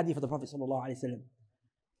 Look at the hadith of the Prophet ﷺ.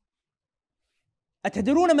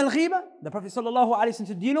 أَتَدْرُونَ مَا الْغِيبَةِ. The Prophet ﷺ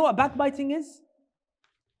said, do you know what backbiting is?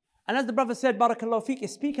 And as the Prophet said, Barakallahu Feek,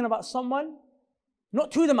 is speaking about someone,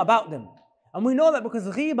 not to them, about them. And we know that because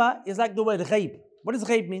ghiba is like the word ghaib. What does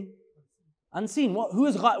ghaib mean? Unseen. What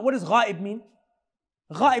does ghaib mean?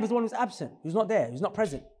 Ghaib is the one who's absent, who's not there, who's not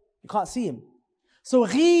present. You can't see him. So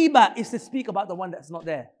ghiba is to speak about the one that's not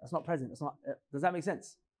there, that's not present. Does that make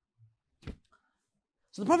sense?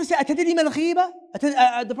 So the Prophet said, أَتَدْرِي مَا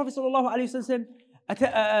الْغِيبَةِ. The Prophet ﷺ said,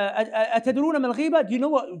 أَتَدْرُونَ مَا الْغِيبَةِ. Do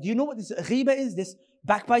you know what this ghiba is? This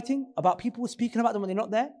backbiting about people speaking about them when they're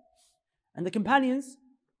not there? And the companions,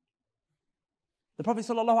 the Prophet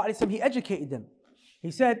ﷺ, he educated them.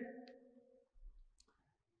 He said,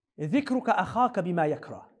 ذِكْرُكَ أَخَاكَ بِمَا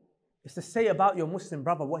يَكْرَهُ. It's to say about your Muslim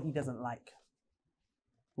brother what he doesn't like.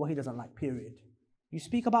 What he doesn't like, period. You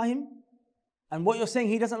speak about him, and what you're saying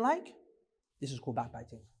he doesn't like, this is called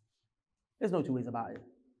backbiting. There's no two ways about it.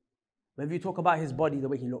 But if you talk about his body, the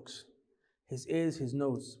way he looks, his ears, his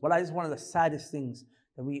nose, well, that is one of the saddest things,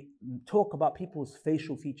 that we talk about people's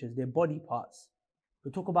facial features, their body parts.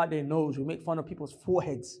 We talk about their nose, we make fun of people's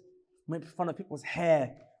foreheads, we make fun of people's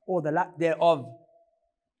hair, or the lack thereof.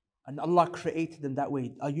 And Allah created them that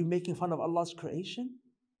way. Are you making fun of Allah's creation?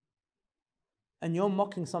 And you're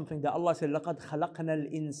mocking something that Allah said, لَقَدْ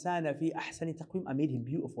خَلَقْنَا الْإِنسَانَ فِي أَحْسَنِ تَقْوِيمٍ. I made him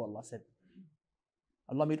beautiful, Allah said.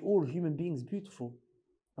 Allah made all human beings beautiful.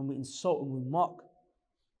 And we insult and we mock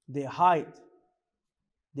their height,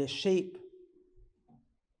 their shape.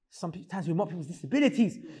 Sometimes we mock people's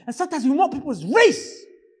disabilities. And sometimes we mock people's race.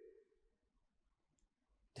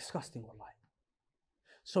 Disgusting, wallahi.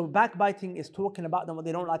 So backbiting is talking about them what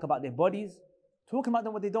they don't like about their bodies. Talking about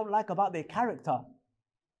them what they don't like about their character.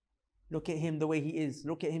 Look at him the way he is.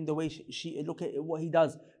 Look at him the way she look at what he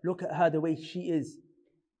does. Look at her the way she is.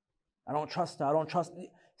 I don't trust her. I don't trust.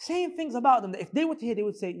 Saying things about them that if they were to hear, they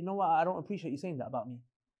would say, you know what, I don't appreciate you saying that about me.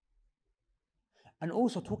 And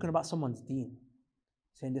also talking about someone's deen.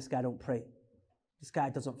 Saying this guy don't pray. This guy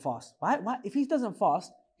doesn't fast. Why? If he doesn't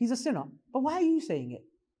fast, he's a sinner. But why are you saying it?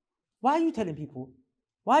 Why are you telling people?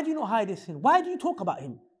 Why do you not hide his sin? Why do you talk about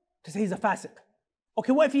him? To say he's a fasiq.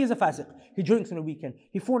 Okay, what if he is a fasiq? He drinks on the weekend.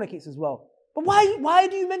 He fornicates as well. But why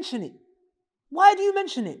do you mention it? Why do you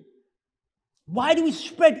mention it? Why do we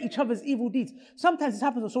spread each other's evil deeds? Sometimes this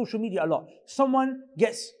happens on social media a lot. Someone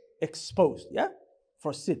gets exposed, yeah,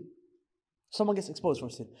 for a sin. Someone gets exposed for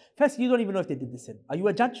a sin. First, you don't even know if they did the sin. Are you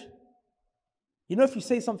a judge? You know, if you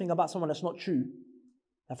say something about someone that's not true,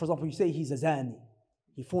 like for example, you say he's a zani,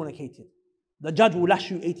 he fornicated, the judge will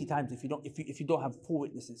lash you 80 times if you don't have 4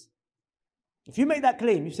 witnesses. If you make that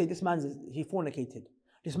claim, you say he fornicated,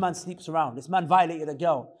 this man sleeps around, this man violated a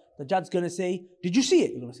girl, the judge's going to say, did you see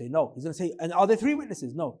it? You're going to say, no. He's going to say, and are there 3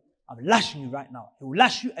 witnesses? No. I'm lashing you right now. He will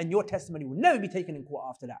lash you and your testimony will never be taken in court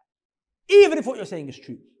after that. Even if what you're saying is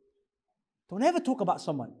true. Don't ever talk about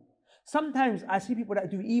someone. Sometimes I see people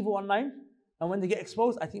that do evil online, and when they get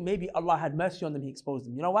exposed, I think maybe Allah had mercy on them, He exposed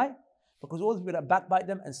them. You know why? Because all the people that backbite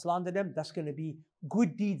them and slander them, that's going to be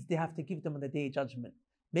good deeds they have to give them on the day of judgment.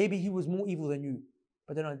 Maybe he was more evil than you,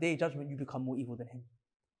 but then on the day of judgment, you become more evil than him.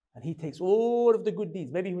 And he takes all of the good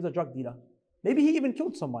deeds. Maybe he was a drug dealer. Maybe he even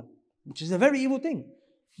killed someone, which is a very evil thing.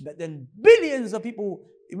 But then billions of people,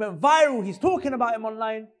 it went viral, he's talking about him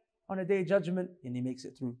online on a day of judgment, and he makes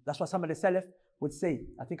it through. That's why some of the Salaf would say,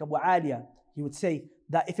 I think Abu Aliya, he would say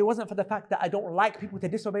that if it wasn't for the fact that I don't like people to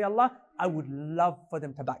disobey Allah, I would love for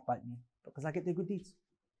them to backbite me because I get their good deeds.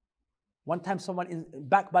 One time someone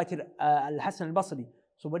backbited Al-Hasan al-Basri.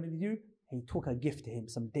 So what did he do? He took a gift to him,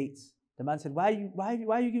 some dates. The man said, why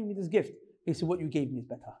are you giving me this gift? He said, what you gave me is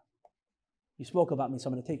better. You spoke about me, so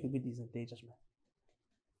I'm going to take your good deeds in the day of judgment.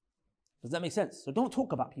 Does that make sense? So don't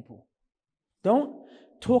talk about people. Don't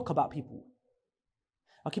talk about people.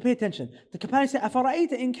 Okay, pay attention. The companion said,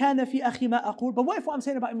 أَفَرَأَيْتَ إِنْ كَانَ فِي أَخِي مَا أَقُولُ. But what if what I'm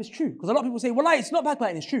saying about him is true? Because a lot of people say, Wallahi, it's not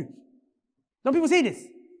backbiting, it's true. Don't people say this?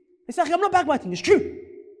 They say, I'm not backbiting, it's true.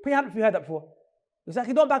 Put your hand up if you heard that before. They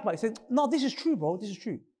say, don't backbite. He said, no, this is true, bro, this is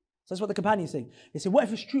true. So that's what the companion is saying. They said, what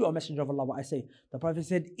if it's true, O Messenger of Allah, what I say? The Prophet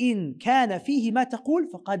said, إِن كَانَ فِيهِ مَا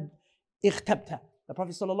تَقُولُ فَقَدْ اِغْتَبْتَ. The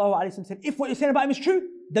Prophet ﷺ said, if what you're saying about him is true,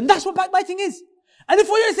 then that's what backbiting is. And if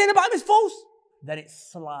what you're saying about him is false, then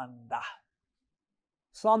it's slander.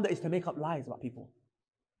 Slander is to make up lies about people.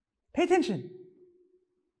 Pay attention.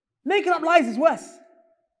 Making up lies is worse.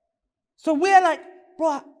 So we're like,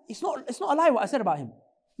 bro, it's not a lie what I said about him.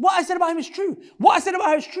 What I said about him is true. What I said about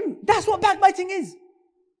her is true. That's what backbiting is.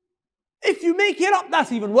 If you make it up,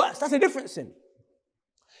 that's even worse. That's a different sin.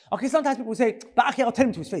 Okay, sometimes people say, but okay, I'll tell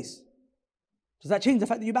him to his face. Does that change the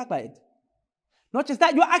fact that you backbited? Not just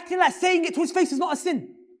that, you're acting like saying it to his face is not a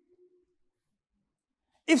sin.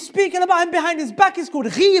 If speaking about him behind his back is called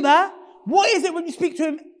ghiba, what is it when you speak to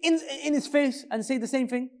him in his face and say the same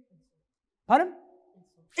thing? Pardon?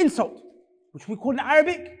 Insult. Which we call in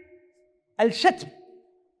Arabic al-shatm.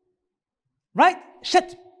 Right?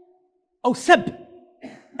 Shatm. Or sab.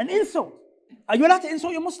 An insult. Are you allowed to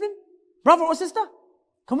insult your Muslim brother or sister?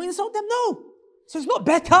 Can we insult them? No. So it's not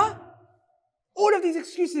better. All of these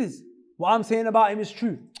excuses. What I'm saying about him is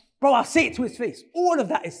true. Bro, I'll say it to his face. All of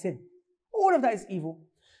that is sin. All of that is evil.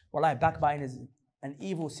 Wallahi, backbiting is an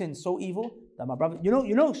evil sin, so evil that my brother, you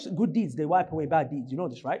know, good deeds, they wipe away bad deeds. You know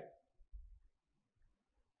this, right?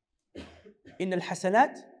 In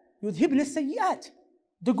al-hasanat, yudhibna as-sayyi'at.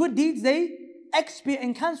 The good deeds, they expiate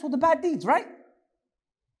and cancel the bad deeds, right?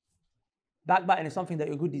 Backbiting is something that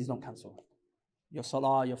your good deeds don't cancel. Your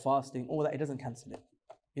salah, your fasting, all that, it doesn't cancel it.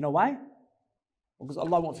 You know why? Because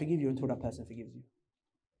Allah won't forgive you until that person forgives you.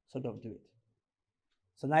 So don't do it.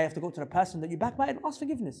 So now you have to go to the person that you backbite and ask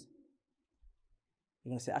forgiveness.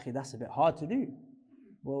 You're going to say, Akhi, that's a bit hard to do.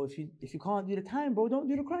 Well, if you can't do the time, bro, don't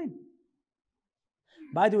do the crime.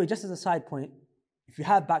 By the way, just as a side point, if you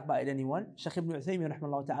have backbited anyone, Shaykh Ibn Uthaymeen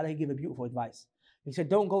rahimahullah ta'ala, he gave a beautiful advice. He said,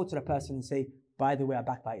 don't go to the person and say, by the way, I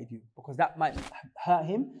backbited you. Because that might hurt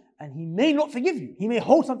him and he may not forgive you. He may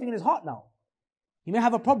hold something in his heart now. He may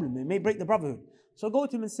have a problem. It may break the brotherhood. So go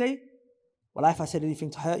to him and say, well, if I said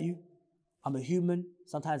anything to hurt you, I'm a human.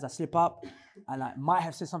 Sometimes I slip up and I might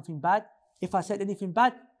have said something bad. If I said anything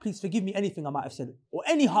bad, please forgive me anything I might have said or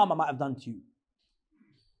any harm I might have done to you.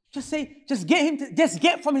 Just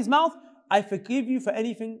get from his mouth, I forgive you for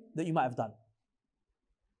anything that you might have done.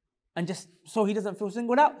 And just so he doesn't feel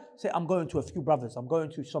singled out, say, I'm going to a few brothers. I'm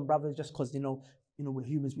going to some brothers just because, we're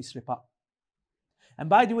humans, we slip up. And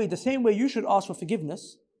by the way, the same way you should ask for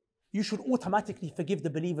forgiveness, you should automatically forgive the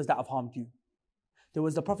believers that have harmed you. There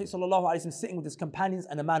was the Prophet ﷺ sitting with his companions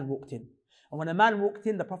and a man walked in. And when a man walked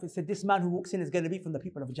in, the Prophet said, this man who walks in is going to be from the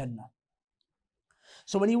people of Jannah.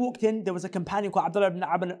 So when he walked in, there was a companion called Abdullah ibn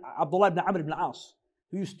Amr ibn As,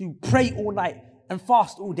 who used to pray all night and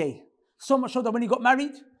fast all day. So much so that when he got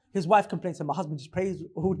married, his wife complained to him, my husband just prays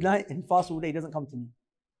all night and he fasts all day, he doesn't come to me.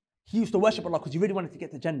 He used to worship Allah because he really wanted to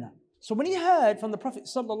get to Jannah. So when he heard from the Prophet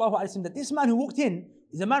ﷺ that this man who walked in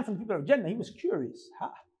is a man from the people of Jannah, he was curious.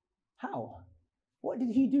 How? What did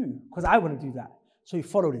he do? Because I want to do that. So he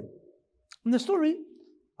followed him. In the story,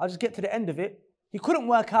 I'll just get to the end of it. He couldn't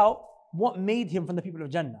work out what made him from the people of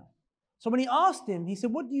Jannah. So when he asked him, he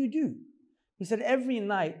said, what do you do? He said, every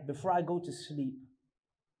night before I go to sleep,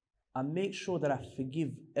 I make sure that I forgive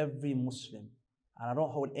every Muslim. And I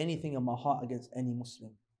don't hold anything in my heart against any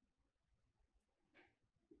Muslim.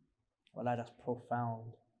 Wallah, that's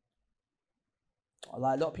profound.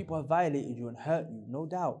 Allah, a lot of people have violated you and hurt you, no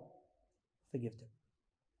doubt. Forgive them.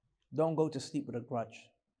 Don't go to sleep with a grudge.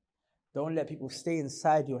 Don't let people stay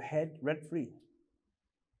inside your head rent-free,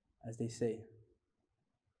 as they say.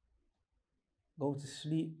 Go to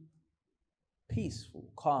sleep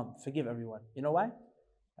peaceful, calm, forgive everyone. You know why?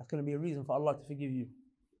 That's going to be a reason for Allah to forgive you.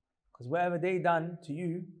 Because whatever they done to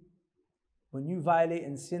you, when you violate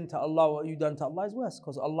and sin to Allah, what you done to Allah is worse.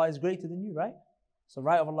 Because Allah is greater than you, right? So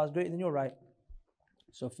right of Allah is greater than your right.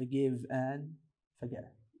 So forgive and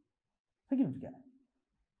forget. Forgive and forget.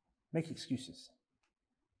 Make excuses.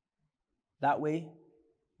 That way,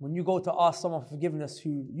 when you go to ask someone for forgiveness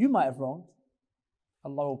who you might have wronged,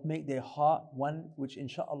 Allah will make their heart one which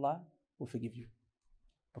inshaAllah will forgive you.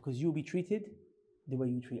 Because you will be treated the way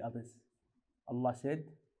you treat others. Allah said,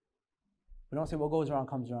 we don't say what goes around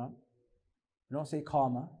comes around. We don't say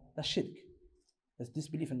karma. That's shirk. That's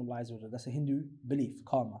disbelief in Allah Azza wa Jalla. That's a Hindu belief,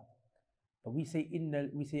 karma. But we say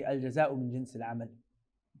al-jaza'u min jins al-amal.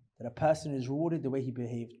 That a person is rewarded the way he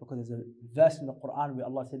behaved. Because there's a verse in the Quran where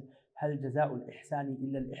Allah said, hal jaza'u al-ihsani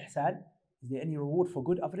illa al-ihsan. Is there any reward for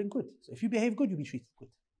good other than good? So if you behave good, you'll be treated good.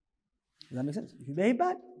 Does that make sense? If you behave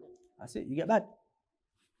bad, that's it, you get bad.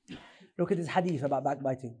 Look at this hadith about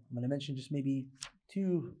backbiting. I'm going to mention just maybe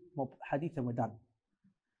 2 more hadith and we're done.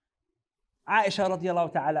 Aisha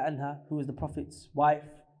radiallahu ta'ala anha, who was the Prophet's wife.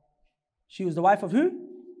 She was the wife of who?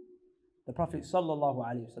 The Prophet sallallahu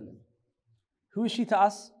alayhi wa sallam. Who is she to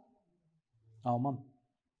us? Our mum.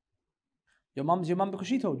 Your mum's your mum because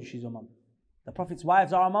she told you she's your mum. The Prophet's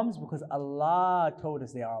wives are our mums because Allah told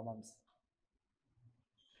us they are our mums.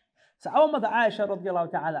 So our mother Aisha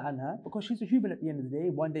radiallahu ta'ala anha, because she's a human at the end of the day,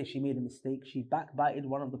 one day she made a mistake. She backbited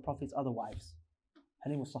one of the Prophet's other wives. Her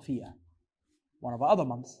name was Safiya, one of our other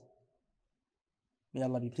mums. May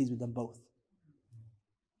Allah be pleased with them both.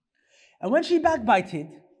 And when she backbited,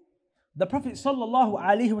 the Prophet sallallahu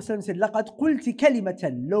alayhi wa sallam said, لَقَدْ قُلْتِ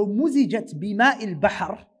كَلِمَةً لَوْ مُزِجَتْ بِمَاءِ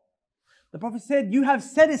الْبَحْرِ. The Prophet said, you have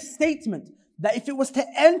said a statement that if it was to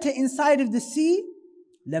enter inside of the sea,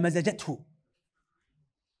 لَمَزَجَتْهُ.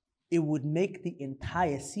 It would make the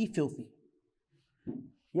entire sea filthy.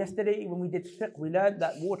 Yesterday when we did fiqh, we learned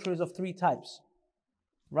that water is of 3 types.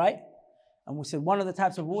 Right? And we said one of the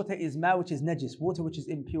types of water is ma, which is najis, water which is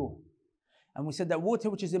impure. And we said that water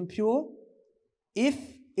which is impure, if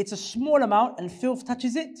it's a small amount and filth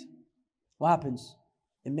touches it, what happens?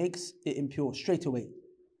 It makes it impure straight away.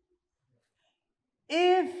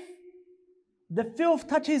 If the filth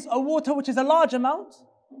touches a water which is a large amount,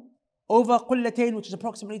 over qullatayn, which is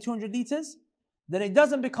approximately 200 liters, then it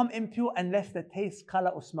doesn't become impure unless the taste, color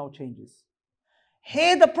or smell changes.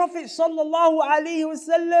 Here the Prophet sallallahu alaihi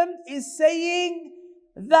wasallam is saying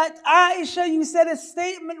that Aisha, you said a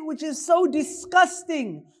statement which is so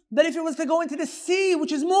disgusting that if it was to go into the sea,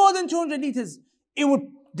 which is more than 200 liters, it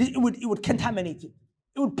would contaminate it.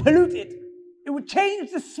 It would pollute it. It would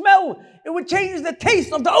change the smell. It would change the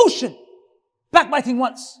taste of the ocean. Backbiting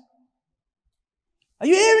once. Are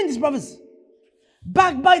you hearing this, brothers?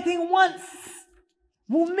 Backbiting once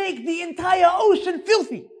will make the entire ocean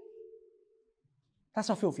filthy. That's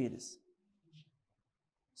how filthy it is.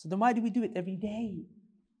 So then why do we do it every day?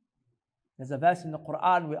 There's a verse in the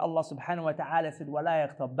Quran where Allah subhanahu wa ta'ala said,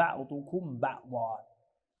 وَلَا يَغْتَبْ بَعْضُكُمْ بَعْضًا.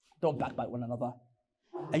 Don't backbite one another.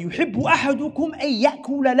 أَيُحِبُّ أَحَدُكُمْ أَن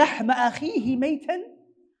يَأْكُلَ لَحْمَ أَخِيهِ مَيْتًا.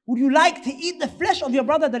 Would you like to eat the flesh of your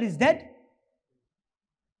brother that is dead?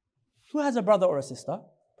 Who has a brother or a sister?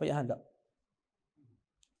 Put your hand up.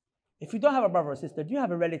 If you don't have a brother or sister, do you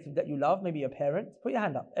have a relative that you love? Maybe a parent? Put your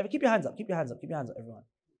hand up. Keep your hands up. Keep your hands up. Keep your hands up, everyone.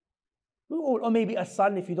 Or maybe a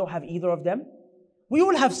son if you don't have either of them. We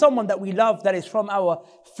all have someone that we love that is from our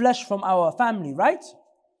flesh, from our family, right?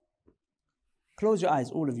 Close your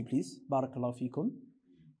eyes, all of you, please. Barakallahu feekum.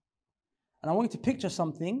 And I want you to picture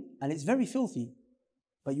something, and it's very filthy.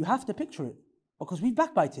 But you have to picture it. Because we've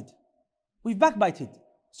backbited. We've backbited.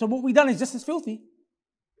 So what we've done is just as filthy.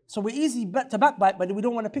 So we're easy to backbite, but we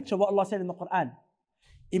don't want to picture what Allah said in the Quran.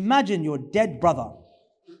 Imagine your dead brother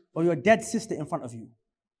or your dead sister in front of you.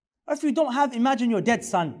 Or if you don't have, imagine your dead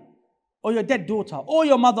son or your dead daughter or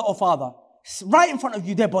your mother or father right in front of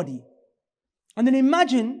you, their body. And then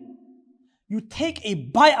imagine You take a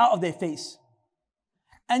bite out of their face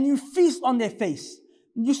and you feast on their face.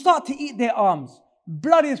 You start to eat their arms.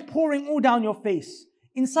 Blood is pouring all down your face.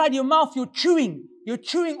 Inside your mouth, you're chewing. You're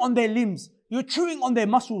chewing on their limbs. You're chewing on their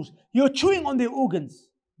muscles. You're chewing on their organs.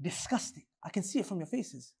 Disgusting. I can see it from your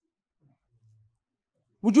faces.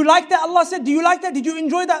 Would you like that? Allah said, do you like that? Did you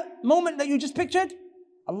enjoy that moment that you just pictured?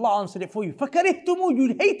 Allah answered it for you. فَكَرِهْتُمُ,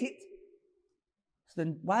 you'd hate it. So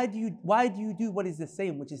then why do you do what is the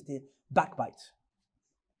same, which is the backbite?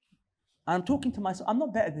 I'm talking to myself. I'm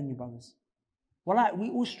not better than you, brothers. Wallah, we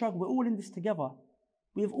all struggle. We're all in this together.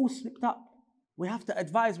 We have all slipped up. We have to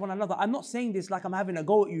advise one another. I'm not saying this like I'm having a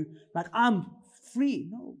go at you, like I'm free.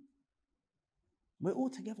 No. We're all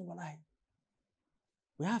together, wallah.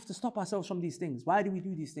 We have to stop ourselves from these things. Why do we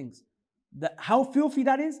do these things? How filthy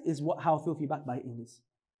that is how filthy backbiting is.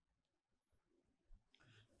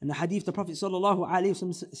 In the hadith, the Prophet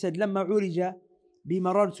ﷺ said, لَمَّا عُرِجَ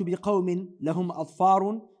بِمَرَرْتُ بِقَوْمٍ لَهُمْ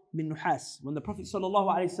أَظْفَارٌ مِّن نُحَاسٍ. When the Prophet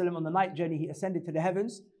ﷺ on the night journey, he ascended to the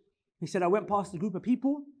heavens, he said, I went past a group of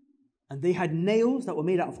people and they had nails that were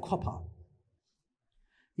made out of copper.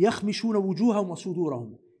 يَخْمِشُونَ وُجُوهَهُمْ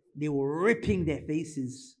وَصُدُورَهُم. They were ripping their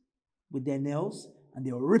faces with their nails and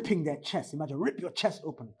they were ripping their chest. Imagine, rip your chest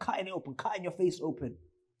open, cutting it open, cutting your face open.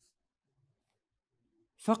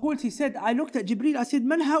 فقلت, he said, I looked at Jibreel, I said,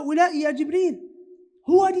 من هؤلاء يا جبريل?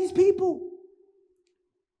 Who are these people?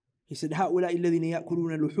 He said, هؤلاء الذين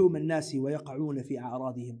يأكلون لحوم الناس ويقعون في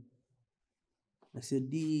أعراضهم. I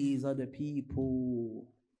said, these are the people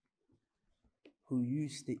who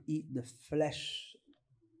used to eat the flesh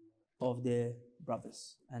of their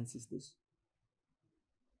brothers and sisters.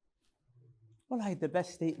 Well, the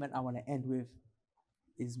best statement I want to end with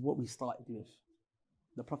is what we started with.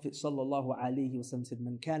 The Prophet ﷺ said,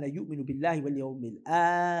 "Man kana yu'minu billahi wal yawmil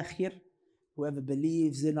akhir." Whoever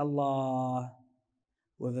believes in Allah,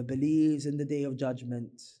 whoever believes in the Day of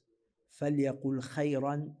Judgment, فَلْيَقُلْ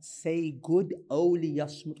خَيْرًا, say good, أَوْ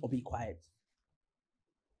لِيَصْمُتْ, or be quiet.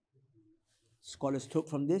 Scholars took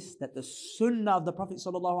from this that the sunnah of the Prophet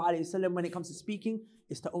ﷺ when it comes to speaking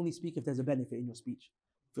is to only speak if there's a benefit in your speech.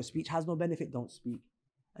 If your speech has no benefit, don't speak.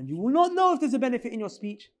 And you will not know if there's a benefit in your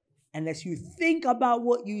speech unless you think about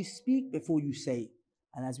what you speak before you say.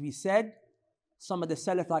 And as we said, some of the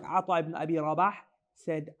Salaf like Ata ibn Abi Rabah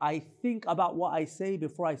said, I think about what I say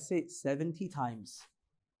before I say it 70 times.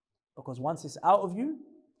 Because once it's out of you,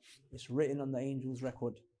 it's written on the angel's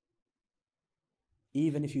record.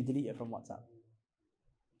 Even if you delete it from WhatsApp.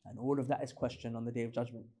 And all of that is questioned on the Day of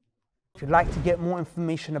Judgment. If you'd like to get more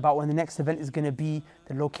information about when the next event is going to be,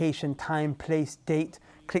 the location, time, place, date,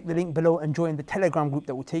 click the link below and join the Telegram group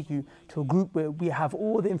that will take you to a group where we have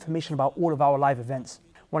all the information about all of our live events.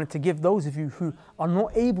 Wanted to give those of you who are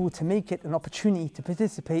not able to make it an opportunity to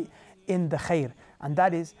participate in the khair. And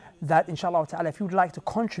that is that, inshallah ta'ala, if you would like to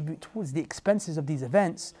contribute towards the expenses of these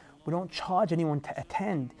events, we don't charge anyone to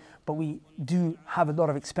attend, but we do have a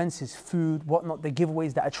lot of expenses, food, whatnot, the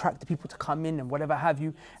giveaways that attract the people to come in and whatever have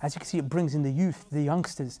you. As you can see, it brings in the youth, the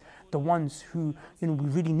youngsters, the ones who, we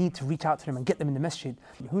really need to reach out to them and get them in the masjid.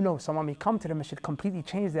 Who knows, someone may come to the masjid, completely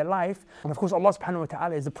change their life. And of course, Allah subhanahu wa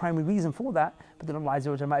ta'ala is the primary reason for that, but then Allah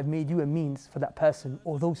Azza wa Jalla might have made you a means for that person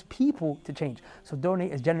or those people to change. So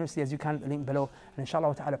donate as generously as you can at the link below. And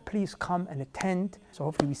inshallah ta'ala, please come and attend. So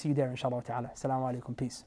hopefully we see you there, inshallah ta'ala. Assalamu alaikum, peace.